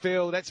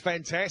downfield. That's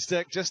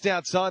fantastic. Just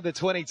outside the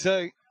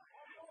 22.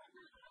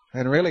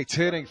 And really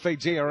turning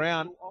Fiji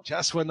around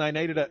just when they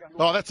needed it.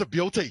 Oh, that's a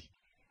beauty.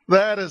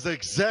 That is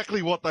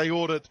exactly what they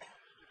ordered.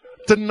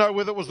 Didn't know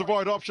whether it was the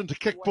right option to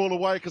kick ball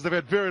away because they've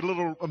had very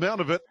little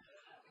amount of it.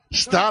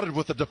 Started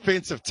with a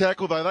defensive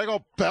tackle, though. They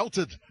got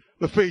belted,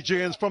 the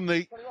Fijians, from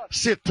the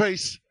set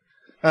piece.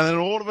 And then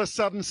all of a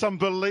sudden, some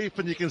belief,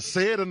 and you can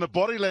see it in the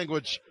body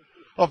language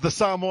of the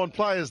Samoan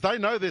players. They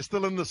know they're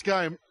still in this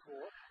game.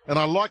 And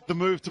I like the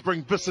move to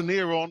bring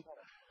Bissonier on,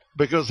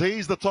 because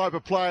he's the type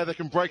of player that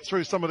can break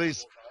through some of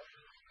these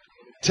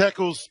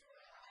tackles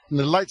in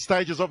the late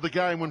stages of the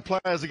game when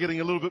players are getting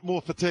a little bit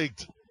more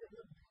fatigued.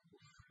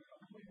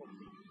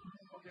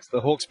 It's the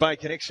Hawke's Bay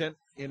connection.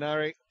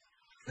 Inari,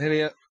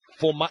 Helia,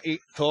 Formai,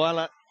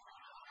 Toala,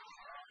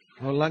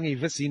 Olangi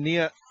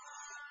Visinia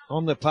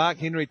on the park.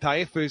 Henry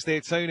Taefu's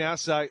there too now,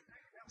 so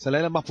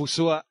Salela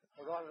Mapusua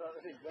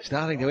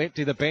starting to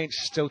empty the bench.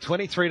 Still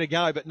 23 to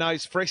go, but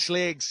knows fresh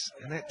legs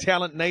and that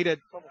talent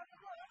needed.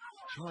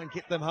 Try and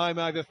get them home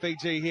over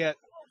Fiji here.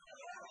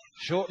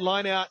 Short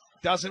line out.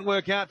 Doesn't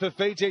work out for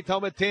Fiji.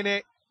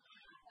 Tomatene.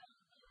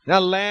 Now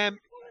Lamb.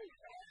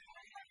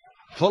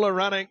 Fuller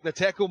running. The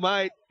tackle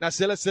made. Now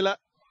Silla.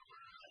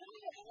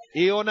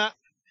 Iona.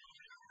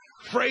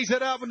 Frees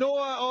it up.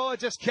 Noah, oh,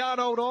 just can't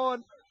hold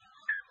on.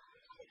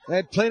 They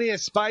had plenty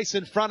of space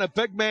in front of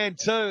big man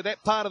too.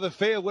 That part of the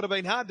field would have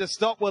been hard to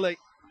stop, Willie.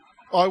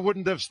 I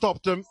wouldn't have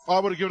stopped him. I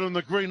would have given him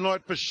the green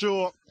light for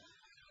sure.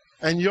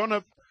 And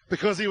Yona,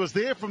 because he was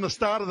there from the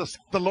start of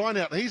the line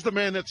out, he's the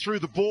man that threw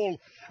the ball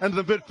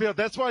into the midfield.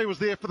 That's why he was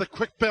there for the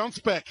quick bounce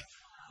back,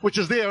 which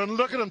is there. And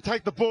look at him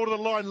take the ball to the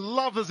line.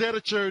 Love his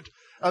attitude.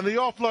 And the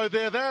offload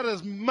there, that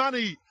is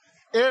money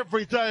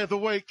every day of the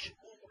week.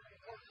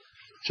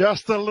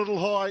 Just a little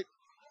high.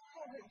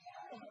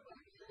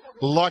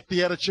 Like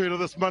the attitude of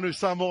this Manu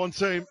Samoan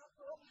team.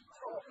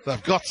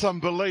 They've got some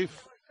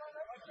belief.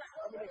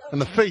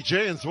 And the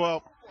Fijians,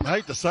 well, I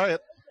hate to say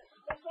it,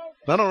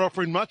 they're not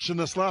offering much in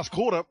this last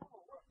quarter.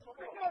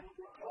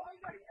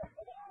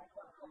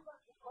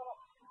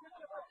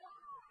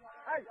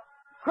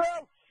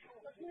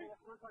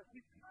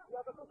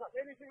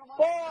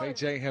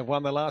 Fiji have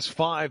won the last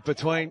 5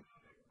 between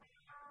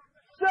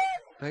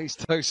these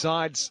two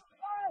sides.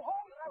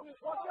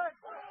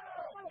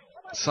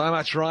 So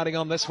much riding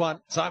on this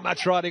one. So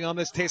much riding on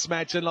this test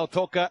match in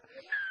Lautoka.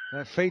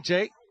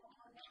 Fiji.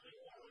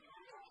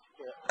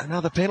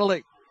 Another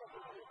penalty.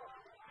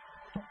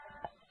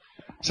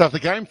 So if the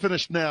game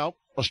finished now,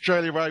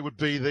 Australia A would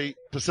be the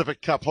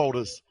Pacific Cup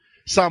holders.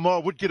 Samoa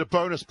would get a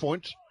bonus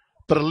point,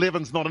 but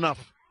 11's not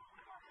enough.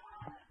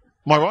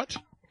 Am I right?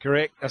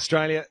 Correct.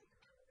 Australia,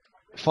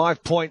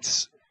 5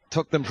 points,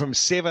 took them from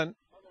 7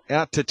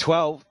 out to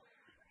 12.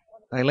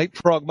 They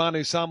leapfrog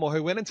Manu Samoa,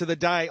 who went into the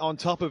day on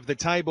top of the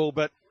table,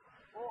 but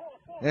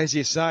as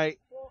you say,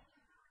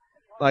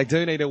 they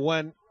do need a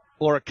win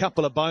or a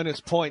couple of bonus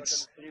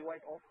points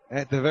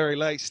at the very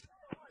least.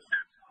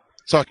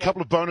 So a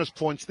couple of bonus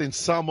points, then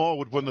Samoa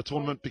would win the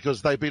tournament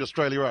because they beat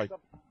Australia A.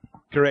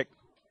 Correct.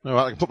 All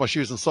right, I can put my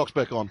shoes and socks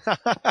back on.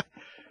 I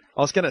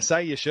was going to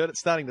say you should. It's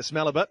starting to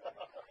smell a bit.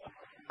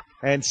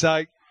 And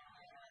so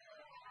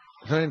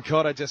Vern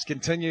Cotter just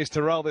continues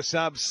to roll the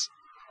subs.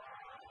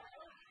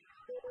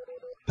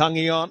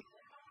 Tangi on.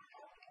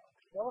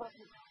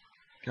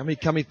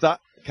 Kamita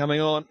coming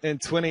on in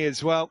 20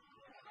 as well.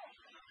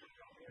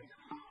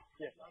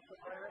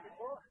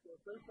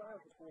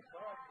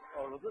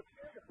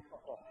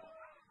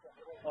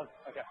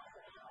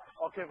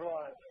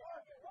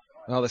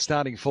 Well, the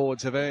starting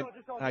forwards have earned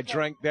a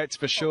drink, that's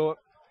for sure.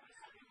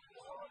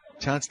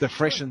 Chance to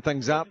freshen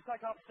things up.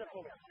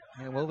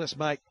 And will this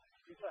make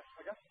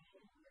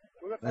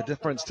a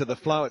difference to the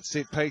flow at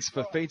set piece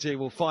for Fiji?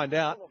 We'll find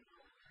out.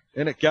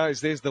 In it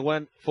goes. There's the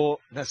win for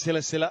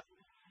Nasilasila.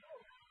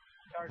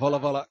 Vola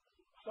Vola.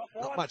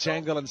 Not much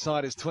angle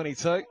inside his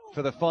 22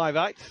 for the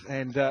 5'8".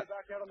 And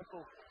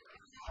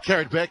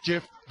carried back,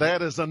 Jeff.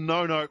 That is a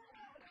no-no.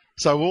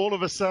 So all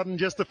of a sudden,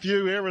 just a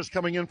few errors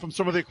coming in from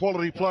some of their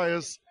quality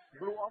players.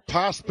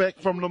 Pass back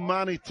from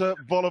Lamani to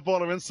Vola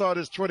Vola inside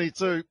his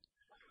 22.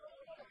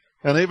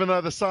 And even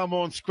though the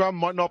Samoan scrum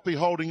might not be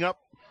holding up,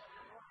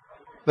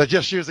 they're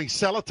just using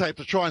sellotape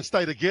to try and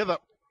stay together.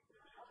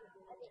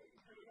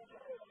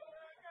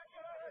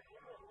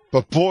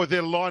 But boy,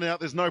 their line out,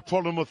 there's no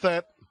problem with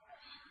that.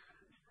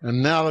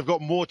 And now they've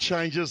got more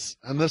changes.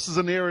 And this is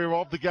an area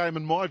of the game,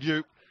 in my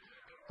view,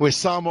 where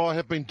Samoa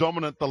have been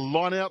dominant. The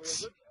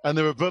line-outs and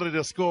their ability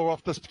to score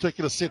off this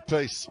particular set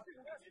piece.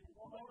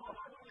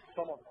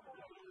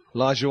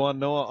 Lajuan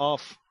Noah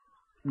off.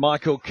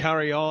 Michael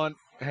Curry on.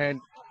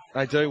 And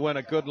they do win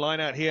a good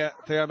line-out here.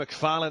 Theo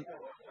McFarlane.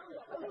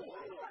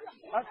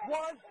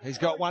 He's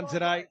got one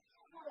today.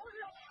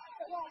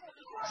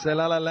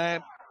 Selala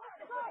Lamb.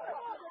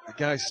 It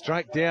goes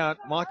straight down.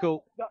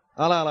 Michael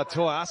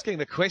Alalatua asking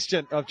the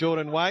question of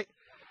Jordan Waite.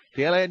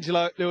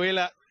 Pielangelo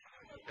Luila.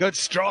 Good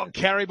strong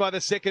carry by the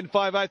second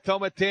 5'8",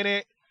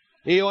 Tomatene.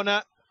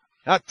 Iona.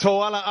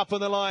 Toala up on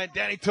the line.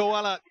 Danny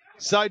Toala.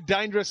 So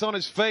dangerous on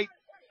his feet.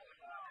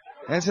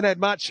 Hasn't had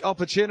much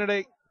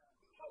opportunity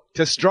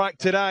to strike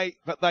today,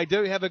 but they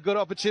do have a good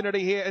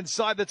opportunity here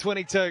inside the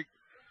 22.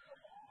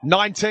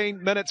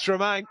 19 minutes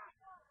remain.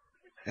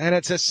 And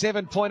it's a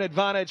 7-point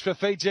advantage for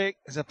Fiji.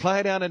 There's a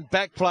play down and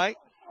back play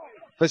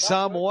for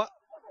Samoa.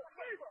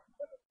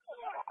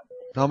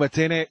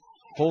 Tomatene.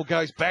 Ball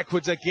goes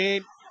backwards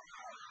again.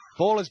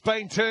 Ball has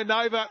been turned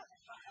over.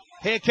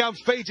 Here comes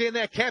Fiji and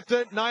their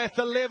captain,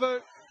 Nayatalevu.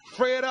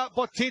 Free it up,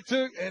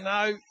 Botitu. And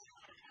no.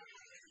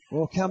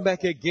 We'll come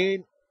back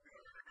again.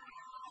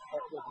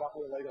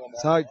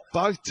 So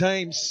both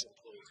teams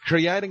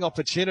creating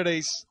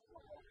opportunities.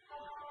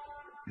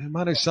 And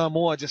Manu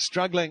Samoa just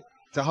struggling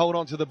to hold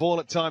on to the ball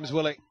at times,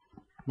 Willie.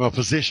 Well,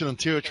 possession and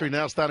territory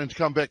now starting to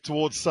come back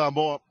towards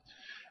Samoa.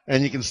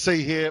 And you can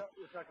see here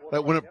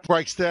that when it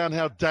breaks down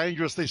how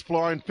dangerous these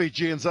flying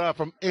Fijians are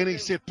from any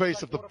set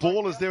piece. If the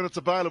ball is there and it's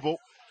available,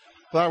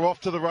 they're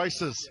off to the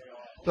races.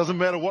 Doesn't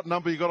matter what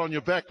number you got on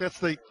your back. That's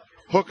the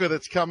hooker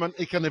that's coming.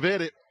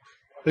 Ikanevere,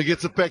 who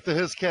gets it back to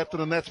his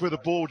captain, and that's where the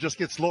ball just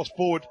gets lost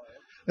forward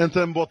into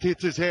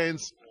Mbotitu's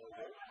hands.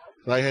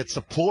 They had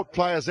support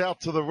players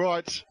out to the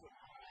right.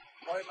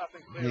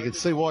 You can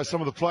see why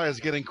some of the players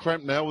are getting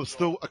cramped now with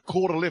still a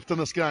quarter left in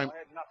this game.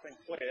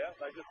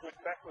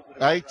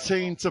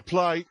 18 to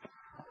play.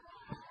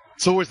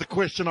 It's always the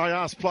question I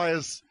ask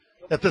players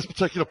at this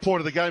particular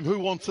point of the game, who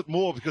wants it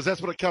more? Because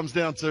that's what it comes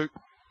down to.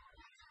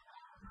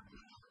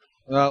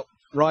 Well,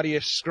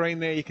 right-ish screen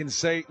there, you can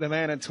see the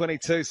man in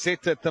 22,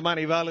 Seta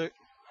Tamanivalu.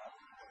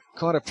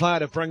 Quite a player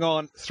to bring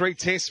on. 3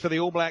 tests for the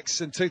All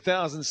Blacks in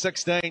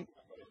 2016.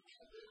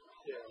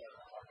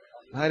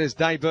 Made his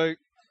debut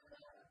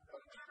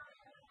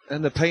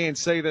in the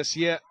PNC this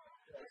year.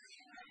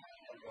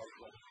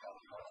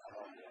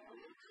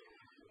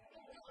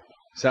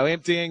 So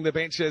emptying the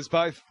benches,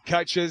 both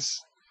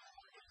coaches.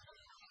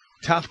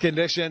 Tough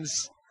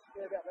conditions.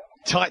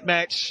 Tight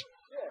match.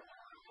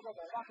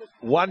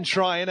 1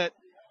 try in it.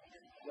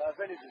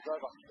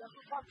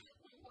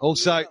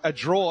 Also a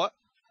draw.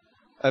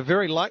 A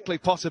very likely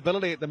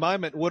possibility at the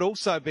moment would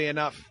also be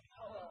enough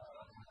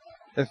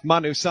if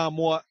Manu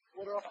Samoa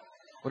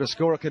were to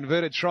score a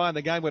converted try and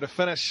the game were to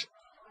finish.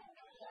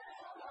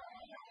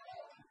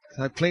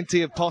 So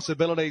plenty of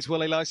possibilities,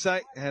 Willie Losey,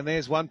 and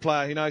there's one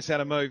player who knows how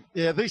to move.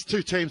 Yeah, these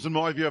two teams, in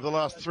my view, over the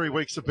last 3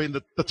 weeks have been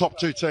the top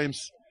 2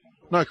 teams.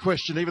 No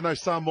question, even though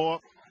Samoa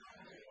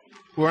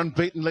were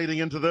unbeaten leading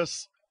into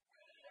this.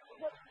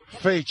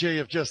 Fiji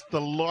have just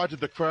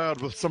delighted the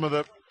crowd with some of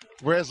the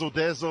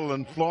razzle-dazzle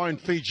and flying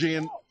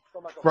Fijian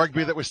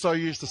rugby that we're so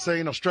used to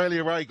seeing.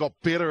 Australia A got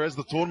better as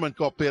the tournament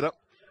got better,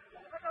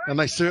 and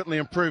they certainly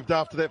improved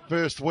after that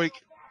first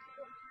week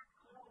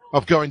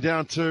of going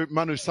down to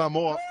Manu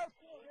Samoa.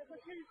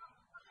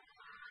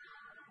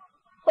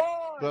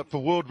 But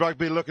for World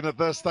Rugby looking at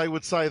this, they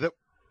would say that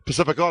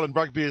Pacific Island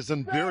Rugby is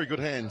in very good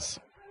hands.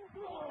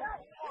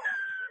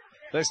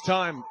 This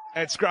time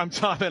at scrum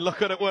time, and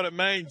look at what it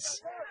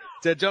means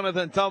to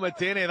Jonathan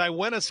Tomatene. They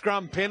win a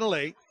scrum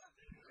penalty.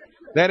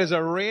 That is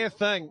a rare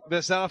thing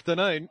this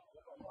afternoon.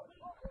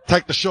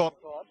 Take the shot.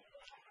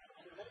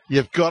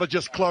 You've got to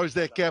just close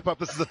that gap up.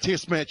 This is a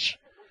test match.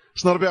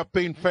 It's not about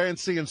being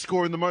fancy and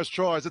scoring the most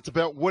tries. It's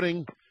about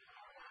winning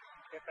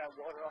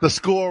the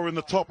score in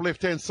the top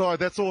left-hand side.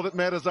 That's all that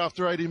matters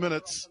after 80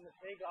 minutes.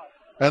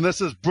 And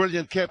this is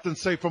brilliant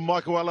captaincy from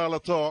Michael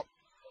Alalator.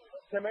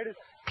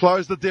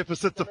 Close the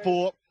deficit to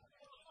 4.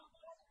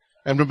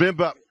 And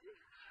remember,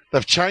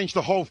 they've changed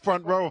the whole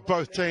front row of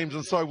both teams.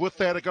 And so with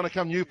that are going to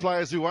come new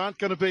players who aren't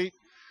going to be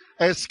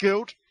as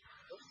skilled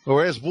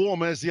or as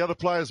warm as the other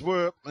players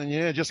were. And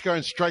yeah, just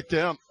going straight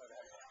down.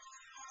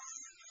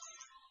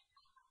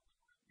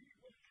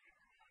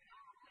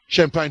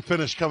 Champagne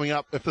finish coming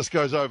up if this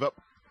goes over.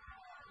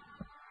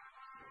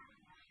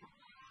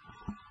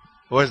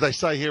 Or as they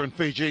say here in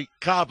Fiji,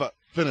 Carver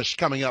finish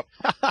coming up.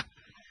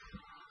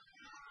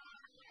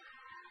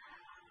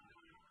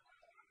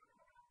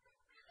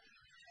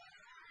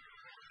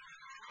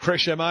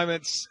 Pressure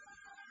moments.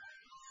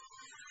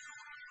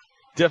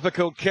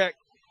 Difficult kick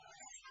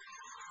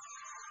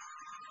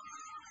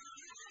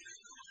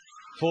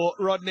for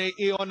Rodney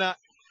Iona.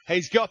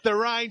 He's got the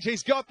range,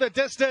 he's got the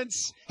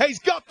distance, he's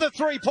got the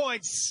 3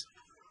 points.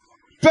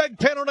 Big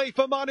penalty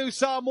for Manu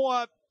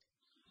Samoa.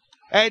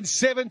 And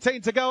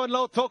 17 to go in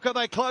Lautoka.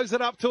 They close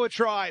it up to a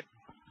try.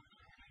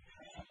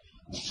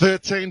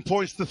 13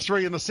 points to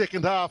 3 in the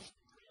second half.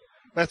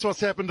 That's what's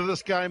happened to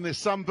this game. There's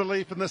some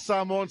belief in this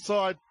Samoan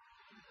side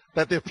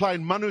that they're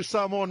playing Manu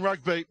Samoan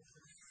rugby.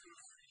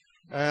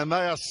 And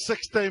they are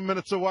 16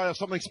 minutes away of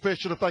something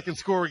special if they can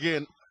score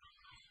again.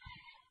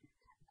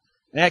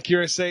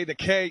 Accuracy, the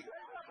key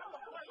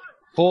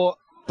for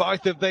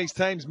both of these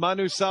teams.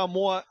 Manu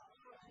Samoa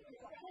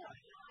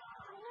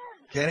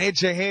can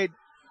edge ahead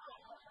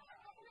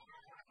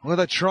with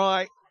a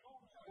try.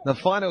 The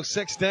final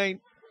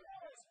 16.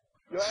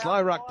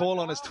 Slow ruck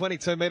ball on his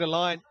 22-metre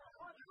line.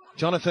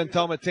 Jonathan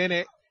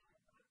Tomatene.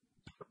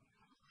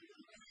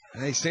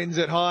 He sends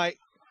it high.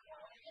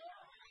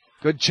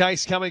 Good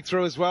chase coming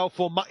through as well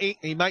for Ma'i.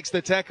 He makes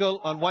the tackle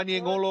on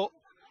Wanyingolo.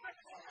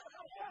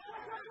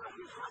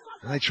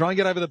 And they try and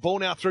get over the ball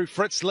now through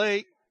Fritz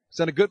Lee. He's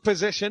in a good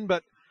position,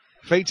 but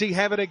Fiji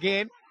have it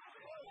again.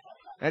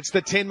 That's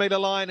the 10-metre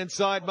line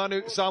inside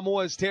Manu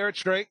Samoa's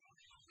territory.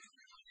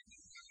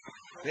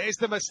 There's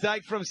the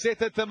mistake from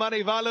Seta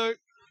Tamanivalu.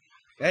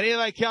 And here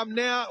they come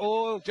now.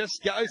 Oh,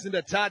 just goes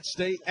into touch,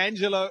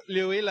 Angelo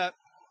Luila.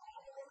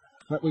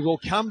 But we will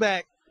come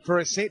back for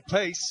a set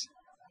piece.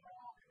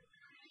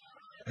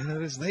 And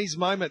it is these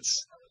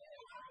moments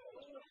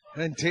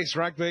in Test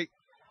rugby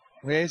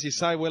where, as you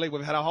say, Willie,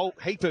 we've had a whole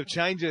heap of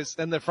changes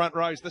in the front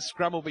rows. This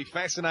scrum will be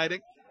fascinating.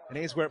 And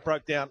here's where it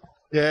broke down.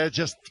 Yeah,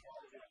 just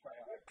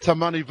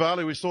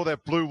Tamanivalu. We saw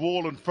that blue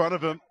wall in front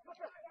of him.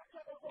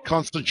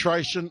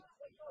 Concentration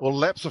or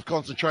lapse of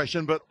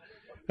concentration. But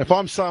if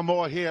I'm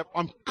Samoa here,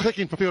 I'm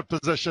clicking for field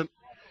position.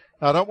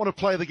 I don't want to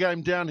play the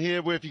game down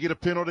here where if you get a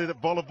penalty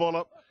that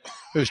Vola,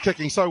 who's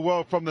kicking so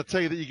well from the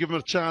tee, that you give him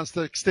a chance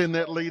to extend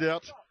that lead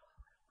out.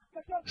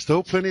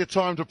 Still plenty of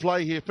time to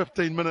play here,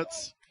 15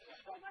 minutes.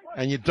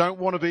 And you don't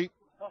want to be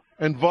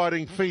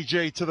inviting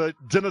Fiji to the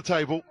dinner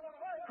table